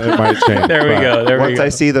 It might change. There we but- go. There we Once go. I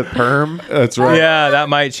see the perm, That's right. Yeah, that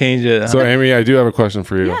might change it. So, Amy, I do have a question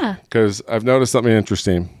for you. Yeah. Because I've noticed something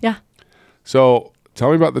interesting. Yeah. So, tell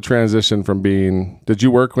me about the transition from being. Did you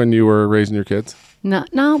work when you were raising your kids? No.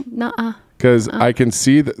 Because I can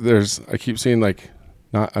see that I keep seeing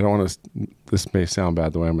I don't want to. This may sound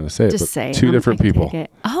bad the way I'm going to say it, Just but say it. two I different can people. take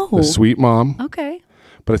it. Oh. The sweet mom, Okay.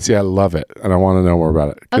 but I love it, and I want to know more about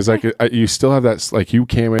it because Okay. you still have that. Like you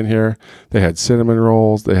came in here, they had cinnamon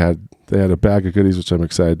rolls, they had a bag of goodies, which I'm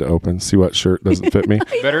excited to open. See what shirt doesn't fit me.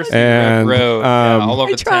 Better see And, RevRoad. All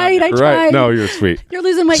over I tried. town. I tried. Right? No, you're sweet. You're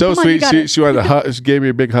losing weight. So Come on, you sweet. got it. She wanted to hug. She gave me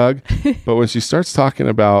a big hug, but when she starts talking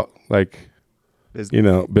about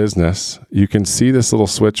business, you can see this little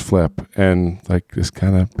switch flip, and this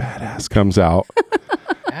kind of badass comes out.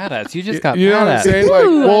 Badass. You just got You know what I'm badass. saying?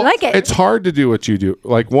 Ooh, I like it. It's hard to do what you do.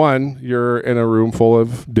 One, you're in a room full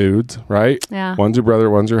of dudes, right? Yeah. One's your brother,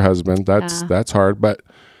 one's your husband. That's hard. But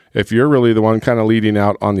if you're really the one kind of leading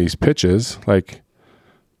out on these pitches,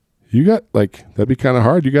 you got that'd be kind of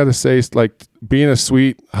hard. You got to say being a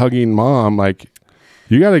sweet hugging mom,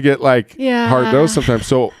 you got to get hard nosed sometimes.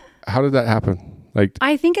 So how did that happen?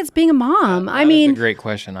 I think it's being a mom. That I is mean, a great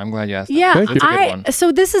question. I'm glad you asked. yeah. That. That's a good one.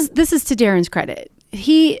 So this is to Darren's credit.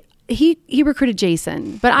 He recruited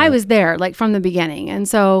Jason, but I was there from the beginning, and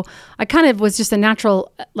so I kind of was just a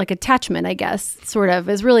natural attachment, I guess. Sort of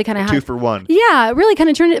is really kind of 2 for 1. Yeah, it really kind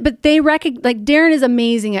of turned it. But they Darren is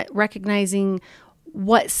amazing at recognizing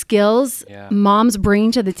what skills Yeah. moms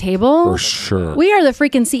bring to the table. For sure. We are the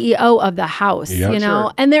freaking CEO of the house, Yeah, you know,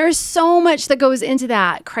 sure. and there's so much that goes into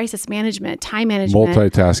that. Crisis management, time management.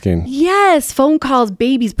 Multitasking. Yes. Phone calls,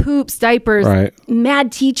 babies, poops, diapers, Right.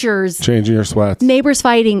 mad teachers, Changing your sweats. neighbors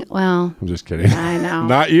fighting. Well, I'm just kidding. I know.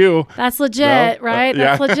 Not you. That's legit, No? right?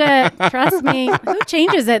 Yeah. That's legit. Trust me. Who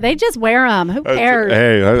changes it? They just wear them. Who cares?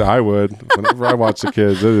 Hey, I would. Whenever I watch the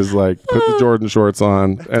kids, it is like put the Jordan shorts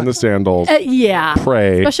on and the sandals. Yeah.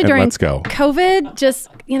 Pray Especially and during let's go. COVID, just,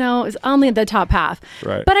 you know, is only the top half.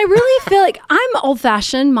 Right. But I really feel like I'm old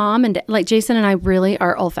fashioned, mom, and like Jason and I really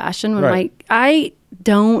are old fashioned. When Right. I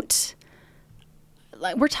don't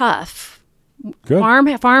like, we're tough. Good.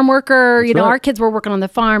 Farm worker, you know, right. our kids were working on the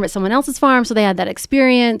farm at someone else's farm, so they had that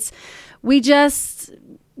experience. We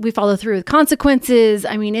follow through with consequences.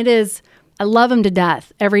 I mean, I love them to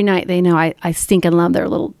death. Every night they know I stink and love their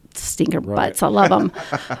little stinker butts. I love them.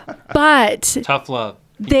 But Tough love.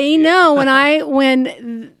 they know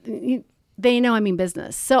when they know I mean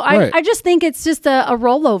business. So Right. I just think it's just a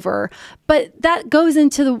rollover, but that goes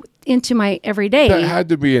into my everyday. That had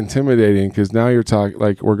to be intimidating because now you're talking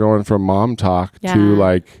like we're going from mom talk Yeah. to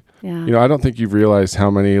like, Yeah. you know, I don't think you've realized how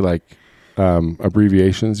many like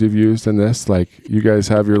abbreviations you've used in this. Like you guys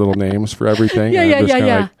have your little names for everything. Yeah, and yeah, I'm just yeah,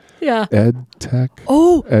 kinda yeah. like, Yeah. Ed tech.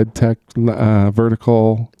 Oh, Ed tech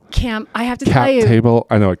vertical Cam, I have to cap tell you. table.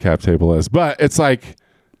 I know what cap table is, but it's like,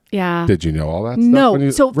 Yeah. did you know all that stuff? No. when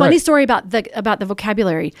you- So funny Right. story about the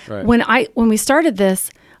vocabulary. Right. When we started this,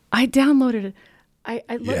 I downloaded it. I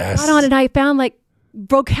Yes. got on and I found like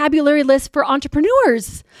vocabulary lists for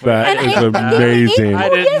entrepreneurs. That And is I- amazing. I Oh,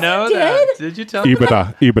 didn't yes, know it that. did. Did you tell me?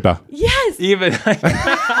 EBITDA. Yes. Even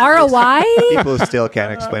ROI. People still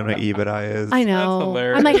can't explain what EBITDA is. I know.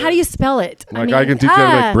 hilarious. I'm like, how do you spell it? Like I can teach you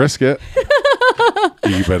how to make brisket.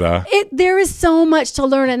 EBITDA. There is so much to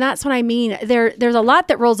learn, and that's what I mean. There's a lot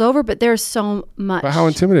that rolls over, but there's so much. But how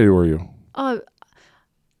intimidated were you?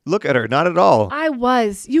 Look at her. Not at all. I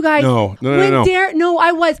was. You guys. No. No,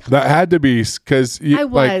 I was. That had to be because I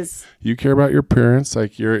was. Like, you care about your parents.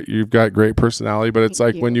 Like you've got great personality, but it's Thank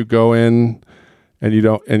like you. when you go in and you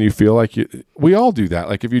don't, and you feel like we all do that.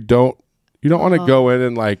 Like if you don't want to go in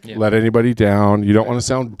and like let anybody down. You don't want to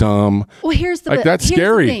sound dumb. Well, here's the Like that's here's the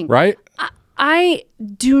scary, thing. right? I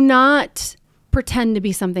do not pretend to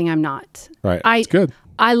be something I'm not. Right. I It's good.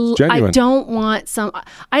 I genuine. don't want some.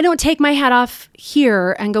 I don't take my hat off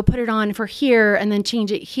here and go put it on for here and then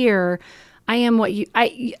change it here. I am what you.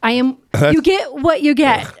 I am. You get what you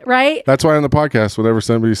get, right? That's why on the podcast, whenever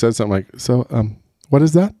somebody said something like, "So, what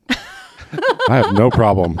is that?" I have no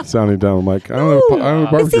problem sounding dumb. I'm like, I don't know. I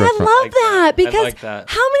don't know. See, I love that because like that.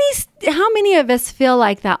 how many of us feel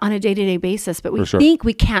like that on a day-to-day basis, but we For sure. think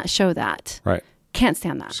we can't show that. Right. Can't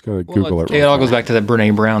stand that. Just gotta Google it. It all goes back to the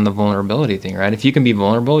Brene Brown, the vulnerability thing, right? If you can be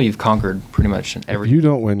vulnerable, you've conquered pretty much If everything. you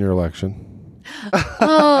don't win your election,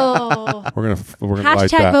 Oh, we're gonna light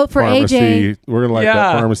Hashtag that vote for pharmacy. AJ. We're gonna light Yeah.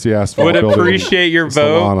 that pharmacy asphalt Would building appreciate your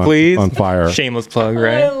salon vote, please. on fire. Shameless plug, I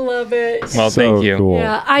right? love it. Well, So thank you. cool.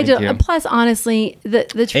 Yeah, I Thank do. you. Plus, honestly, the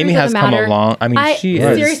truth Amy of has the come matter. a long. I mean, she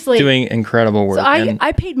is seriously, doing incredible work. So and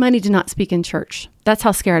I paid money to not speak in church. That's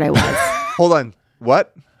how scared I was. Hold on.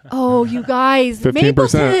 What? Oh, you guys, 15%.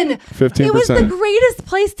 Mapleton. 15%. It was the greatest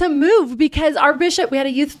place to move because our bishop. We had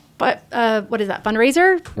a youth. What is that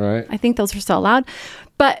fundraiser? Right. I think those are still allowed.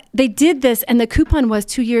 But they did this, and the coupon was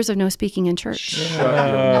 2 years of no speaking in church.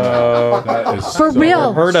 That is For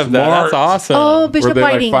real. heard of that. That's awesome. Oh, Bishop they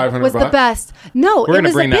like Whiting $500 was the best. No, We're it gonna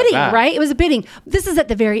was a bring that bidding, back. right? It was a bidding. This is at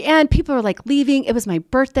the very end. People are like leaving. It was my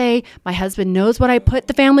birthday. My husband knows what I put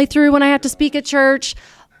the family through when I have to speak at church.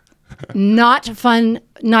 Not fun.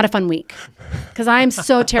 Not a fun week because I am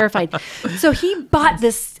so terrified. So he bought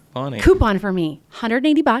this Funny. coupon for me,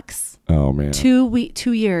 $180, Oh man. 2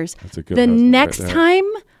 years. That's a good The husband next right there. time,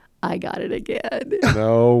 I got it again.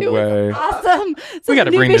 No way. Awesome. So We got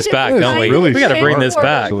to the new bring this bishop- back, That don't is we? really We got to bring smart, this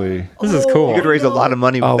back. Actually, This is cool. You could raise a lot of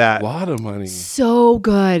money with a that. lot of money. So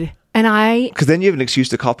good. And I Because then you have an excuse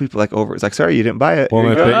to call people like over. It's like, sorry, you didn't buy it. Well,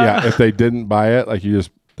 Here if you they, go. if they didn't buy it, like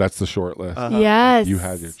that's the short list. yes. You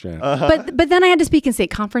had your chance. But then I had to speak in state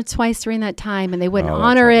conference twice during that time, and they wouldn't Oh, that's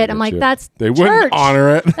honor how they it. I'm get like, you. that's They church. wouldn't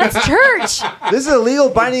honor it. That's church. This is a legal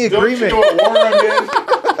binding agreement.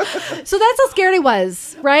 So that's how scared I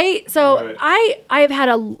was, right? So Right. I've had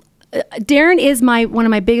Darren is one of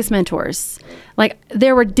my biggest mentors. Like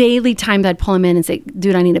there were daily times I'd pull him in and say,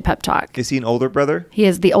 "Dude, I need a pep talk." Is he an older brother? He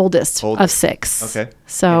is the oldest Older. of 6. Okay.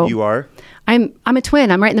 So And you are? I'm a twin.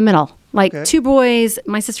 I'm right in the middle. Like Okay. 2 boys,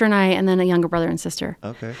 my sister and I, and then a younger brother and sister.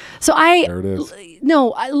 Okay. So There it is. no,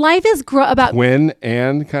 life is about Twin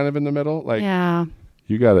and kind of in the middle. Like yeah.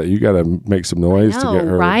 You gotta make some noise to get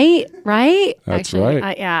her. Right? That's Actually,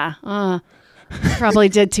 right. Probably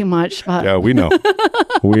did too much, but Yeah, we know.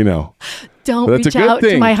 We know. don't But that's reach a good out to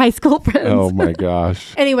thing. my high school friends. Oh my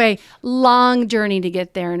gosh. Anyway, long journey to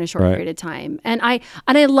get there in a short Right. period of time. And I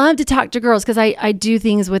love to talk to girls because I do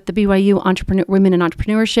things with the BYU Women in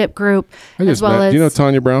Entrepreneurship group I just as well met. as Do you know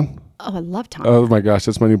Tanya Brown? I love Tanya. Oh my gosh,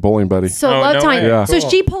 that's my new bowling buddy. So Oh, love no Tanya. way. Yeah. So Cool.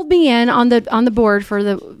 she pulled me in on the board for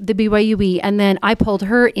the BYUE, and then I pulled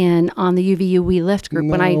her in on the UVUE Lift group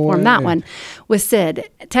when I No formed that way. one with Sid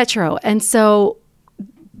Tetro. And so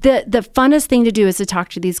the funnest thing to do is to talk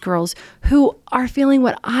to these girls who are feeling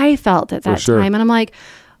what I felt at that sure. time, and I'm like,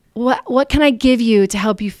 what can I give you to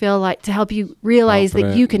help you realize that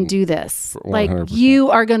Confident you can do this? Like 100%. you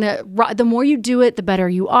are gonna. The more you do it, the better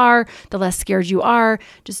you are. The less scared you are.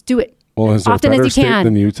 Just do it. Well, is there a often as better you state can.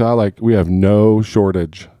 than Utah? Like we have no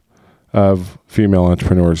shortage of female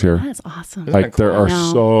entrepreneurs here. That's awesome. Like there are I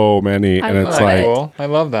know. so many, I and it's love like it. Cool. I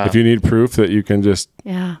love that. if you need proof that you can just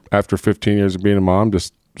Yeah. after 15 years of being a mom,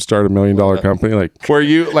 just start $1 million company. Like where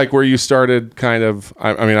you started kind of,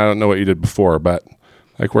 I mean, I don't know what you did before, but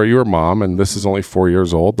like where you were mom and this is only 4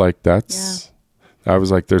 years old. Like that's, I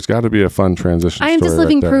was like, there's got to be a fun transition. I am just story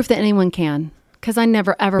living right there. proof that anyone can. Because I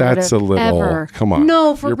never, ever would have That's a little, ever. come on.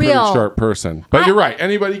 No, for you're a real. pretty sharp person, but you're right.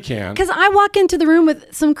 Anybody can. Because I walk into the room with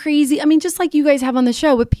some crazy, I mean, just like you guys have on the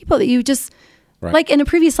show, with people that you just, Right. like in a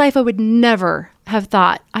previous life, I would never have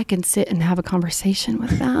thought I can sit and have a conversation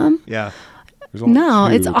with them. Yeah. There's only No,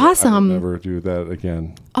 two, it's but I would awesome. never do that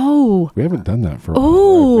again. Oh, We haven't done that for a while.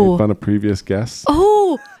 Oh. Right? Made fun of previous guests.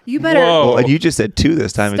 oh, you better Whoa. Well, and you just said 2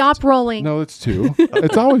 this time. stop rolling. No, it's 2.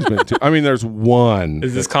 It's always been 2. I mean, there's 1.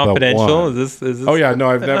 Is this The confidential? one. Is this? Oh yeah, no,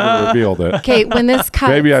 I've never revealed it. Okay, when this cuts,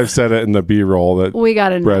 Maybe I've said it in the B-roll that we got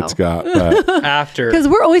to know. Brett's got. But After. Because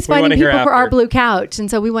we're always We wanna finding hear people for our after. blue couch. And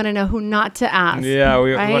so we want to know who not to ask. Yeah,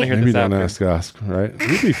 we Right? want to hear maybe this don't after. ask us, right?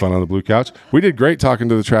 It'd be fun on the blue couch. We did great talking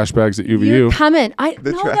to the trash bags at UVU. You're coming. I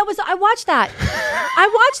watched that.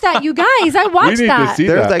 I watched that, you guys. I watched need to that. see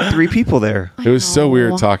There's that. like 3 people there. It was so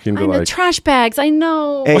weird talking to I know, like trash bags. I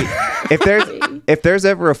know. Hey, if there's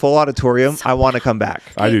ever a full auditorium, I want to come back.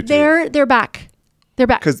 I do too. They're back. They're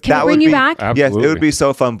back. Because Can that I bring would you be, back? Yes, it Absolutely. would be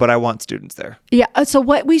so fun, but I want students there. Yeah. So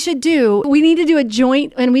what we should do, we need to do a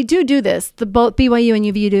joint, and we do this. The both BYU and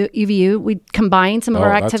UVU, we combine some of Oh,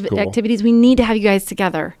 our that's cool. activities. We need to have you guys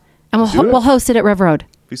together, and do it. we'll host it at RevRoad.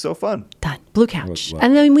 Be so fun. Done. Blue couch, love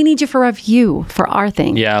and then we need you for review for our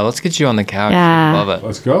thing. Yeah, let's get you on the couch. Yeah. Love it.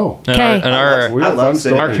 Let's go. And Okay. We I have love fun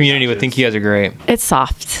sitting- our stories. community would think you guys are great. It's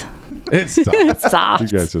soft. It's tough. It's soft.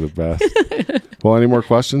 You guys are the best. Well, any more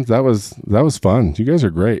questions? That was fun. You guys are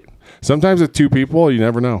great. Sometimes with 2 people, you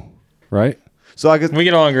never know, right? So I guess We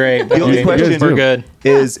get along great. The only You question guys we're do. good.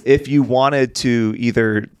 is if you wanted to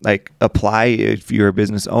either like apply if you're a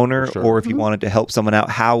business owner Sure. or if you wanted to help someone out,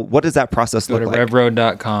 what does that process Go look to like?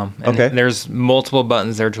 RevRoad.com. And Okay. There's multiple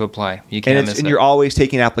buttons there to apply. You can't miss And it. you're always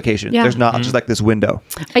taking applications. Yeah. There's not just like this window.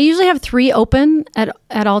 I usually have 3 open at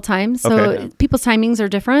all times, so Okay. people's timings are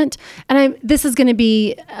different. And this is going to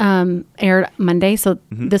be aired Monday, so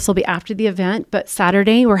Mm-hmm. this will be after the event. But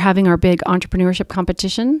Saturday we're having our big entrepreneurship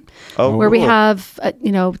competition, Oh, where we cool. have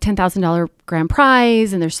 $10,000 grand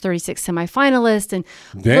prize, and there's 36 semifinalists. And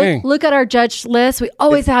Dang. look at our judge list. We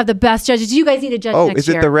always have the best judges. You guys need a judge Oh, next is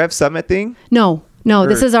it year. the Rev Summit thing? No,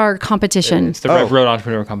 this Or- is our competition. It's the Oh. RevRoad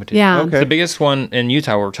Entrepreneur Competition. Yeah. It's the biggest one in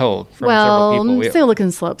Utah, we're told, from Well, several people.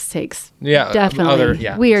 Silicon Slopes takes Yeah, definitely.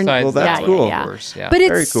 We are besides Well, that's that, cool. Of Yeah. course, yeah. But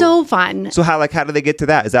Very it's cool. so fun. So how do they get to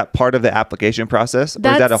that? Is that part of the application process? Or is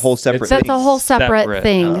that a That's- whole separate That's thing? a whole separate Separate.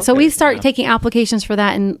 thing. Oh, So okay. we start taking applications for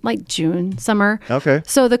that in like June, summer. Okay.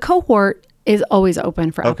 So the cohort is always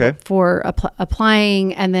open for Okay.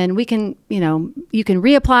 applying, and then we can, you can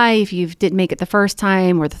reapply if you didn't make it the first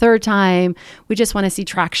time or the third time. We just want to see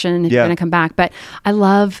traction if you're Yeah. going to come back. But I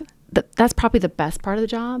love that's probably the best part of the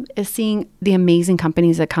job is seeing the amazing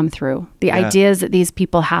companies that come through, the ideas that these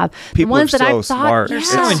people have, People the ones are that so I thought, smart. yeah. It's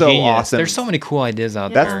so so ingenious. awesome. There's so many cool ideas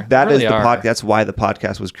out That there. is Really the are. podcast. That's why the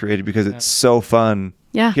podcast was created, because it's so fun.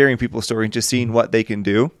 Yeah. Hearing people's story and just seeing what they can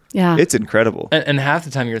do. Yeah. It's incredible. And half the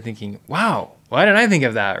time you're thinking, wow, why didn't I think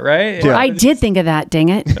of that, right? Yeah. I did think of that, dang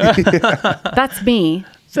it. That's me.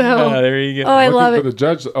 So There you go. Oh, I Looking love for it. the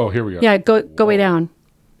judge. Oh, here we go. Yeah, go way down.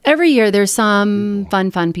 Every year there's some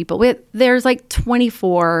fun people. There's like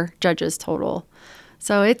 24 judges total.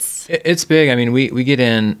 So it's It's big. I mean, we get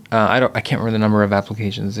in. I can't remember the number of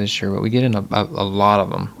applications this year, but we get in a lot of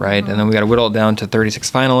them, right? And then we got to whittle it down to 36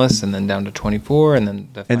 finalists, and then down to 24, and then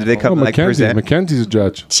the And do they final- come Oh, like Mackenzie. present? Mackenzie's a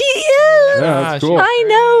judge. she is. Yeah, that's cool. I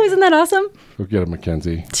know. Isn't that awesome? Go get a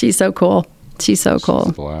Mackenzie. She's so cool. She's so cool. She's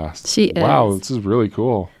a blast. She is. Wow, this is really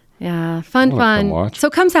cool. Yeah, I wanna come fun. watch.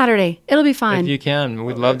 So come Saturday. It'll be fun. If you can,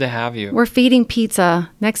 we'd love to have you. We're feeding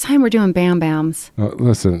pizza. Next time we're doing Bam Bams.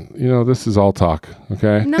 Listen, this is all talk,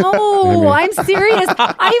 okay? No, I'm serious.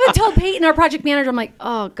 I even told Peyton, our project manager, I'm like,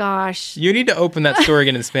 oh gosh. You need to open that store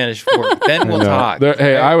again in Spanish Fork. Then we'll talk.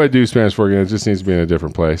 Hey, I would do Spanish Fork again. It just needs to be in a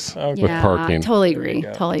different place with parking. Totally agree.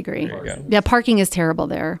 Yeah, parking is terrible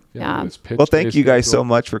there. Yeah. Well, thank you guys so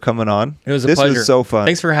much for coming on. It was a this pleasure. This was so fun.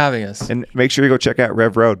 Thanks for having us. And make sure you go check out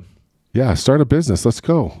RevRoad. Yeah, start a business. Let's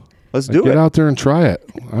go. Let's do it. Get out there and try it.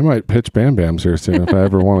 I might pitch Bam Bams here soon if I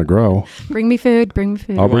ever want to grow. Bring me food.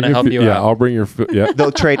 I'll bring your food. Yeah, I'll bring your food. Yeah.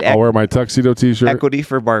 They'll trade I'll wear my tuxedo t-shirt. equity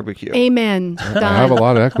for barbecue. Amen. I have a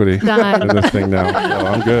lot of equity in this thing now. So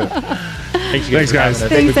I'm good. Thanks, guys.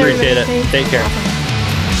 Thanks, we appreciate it. Take care.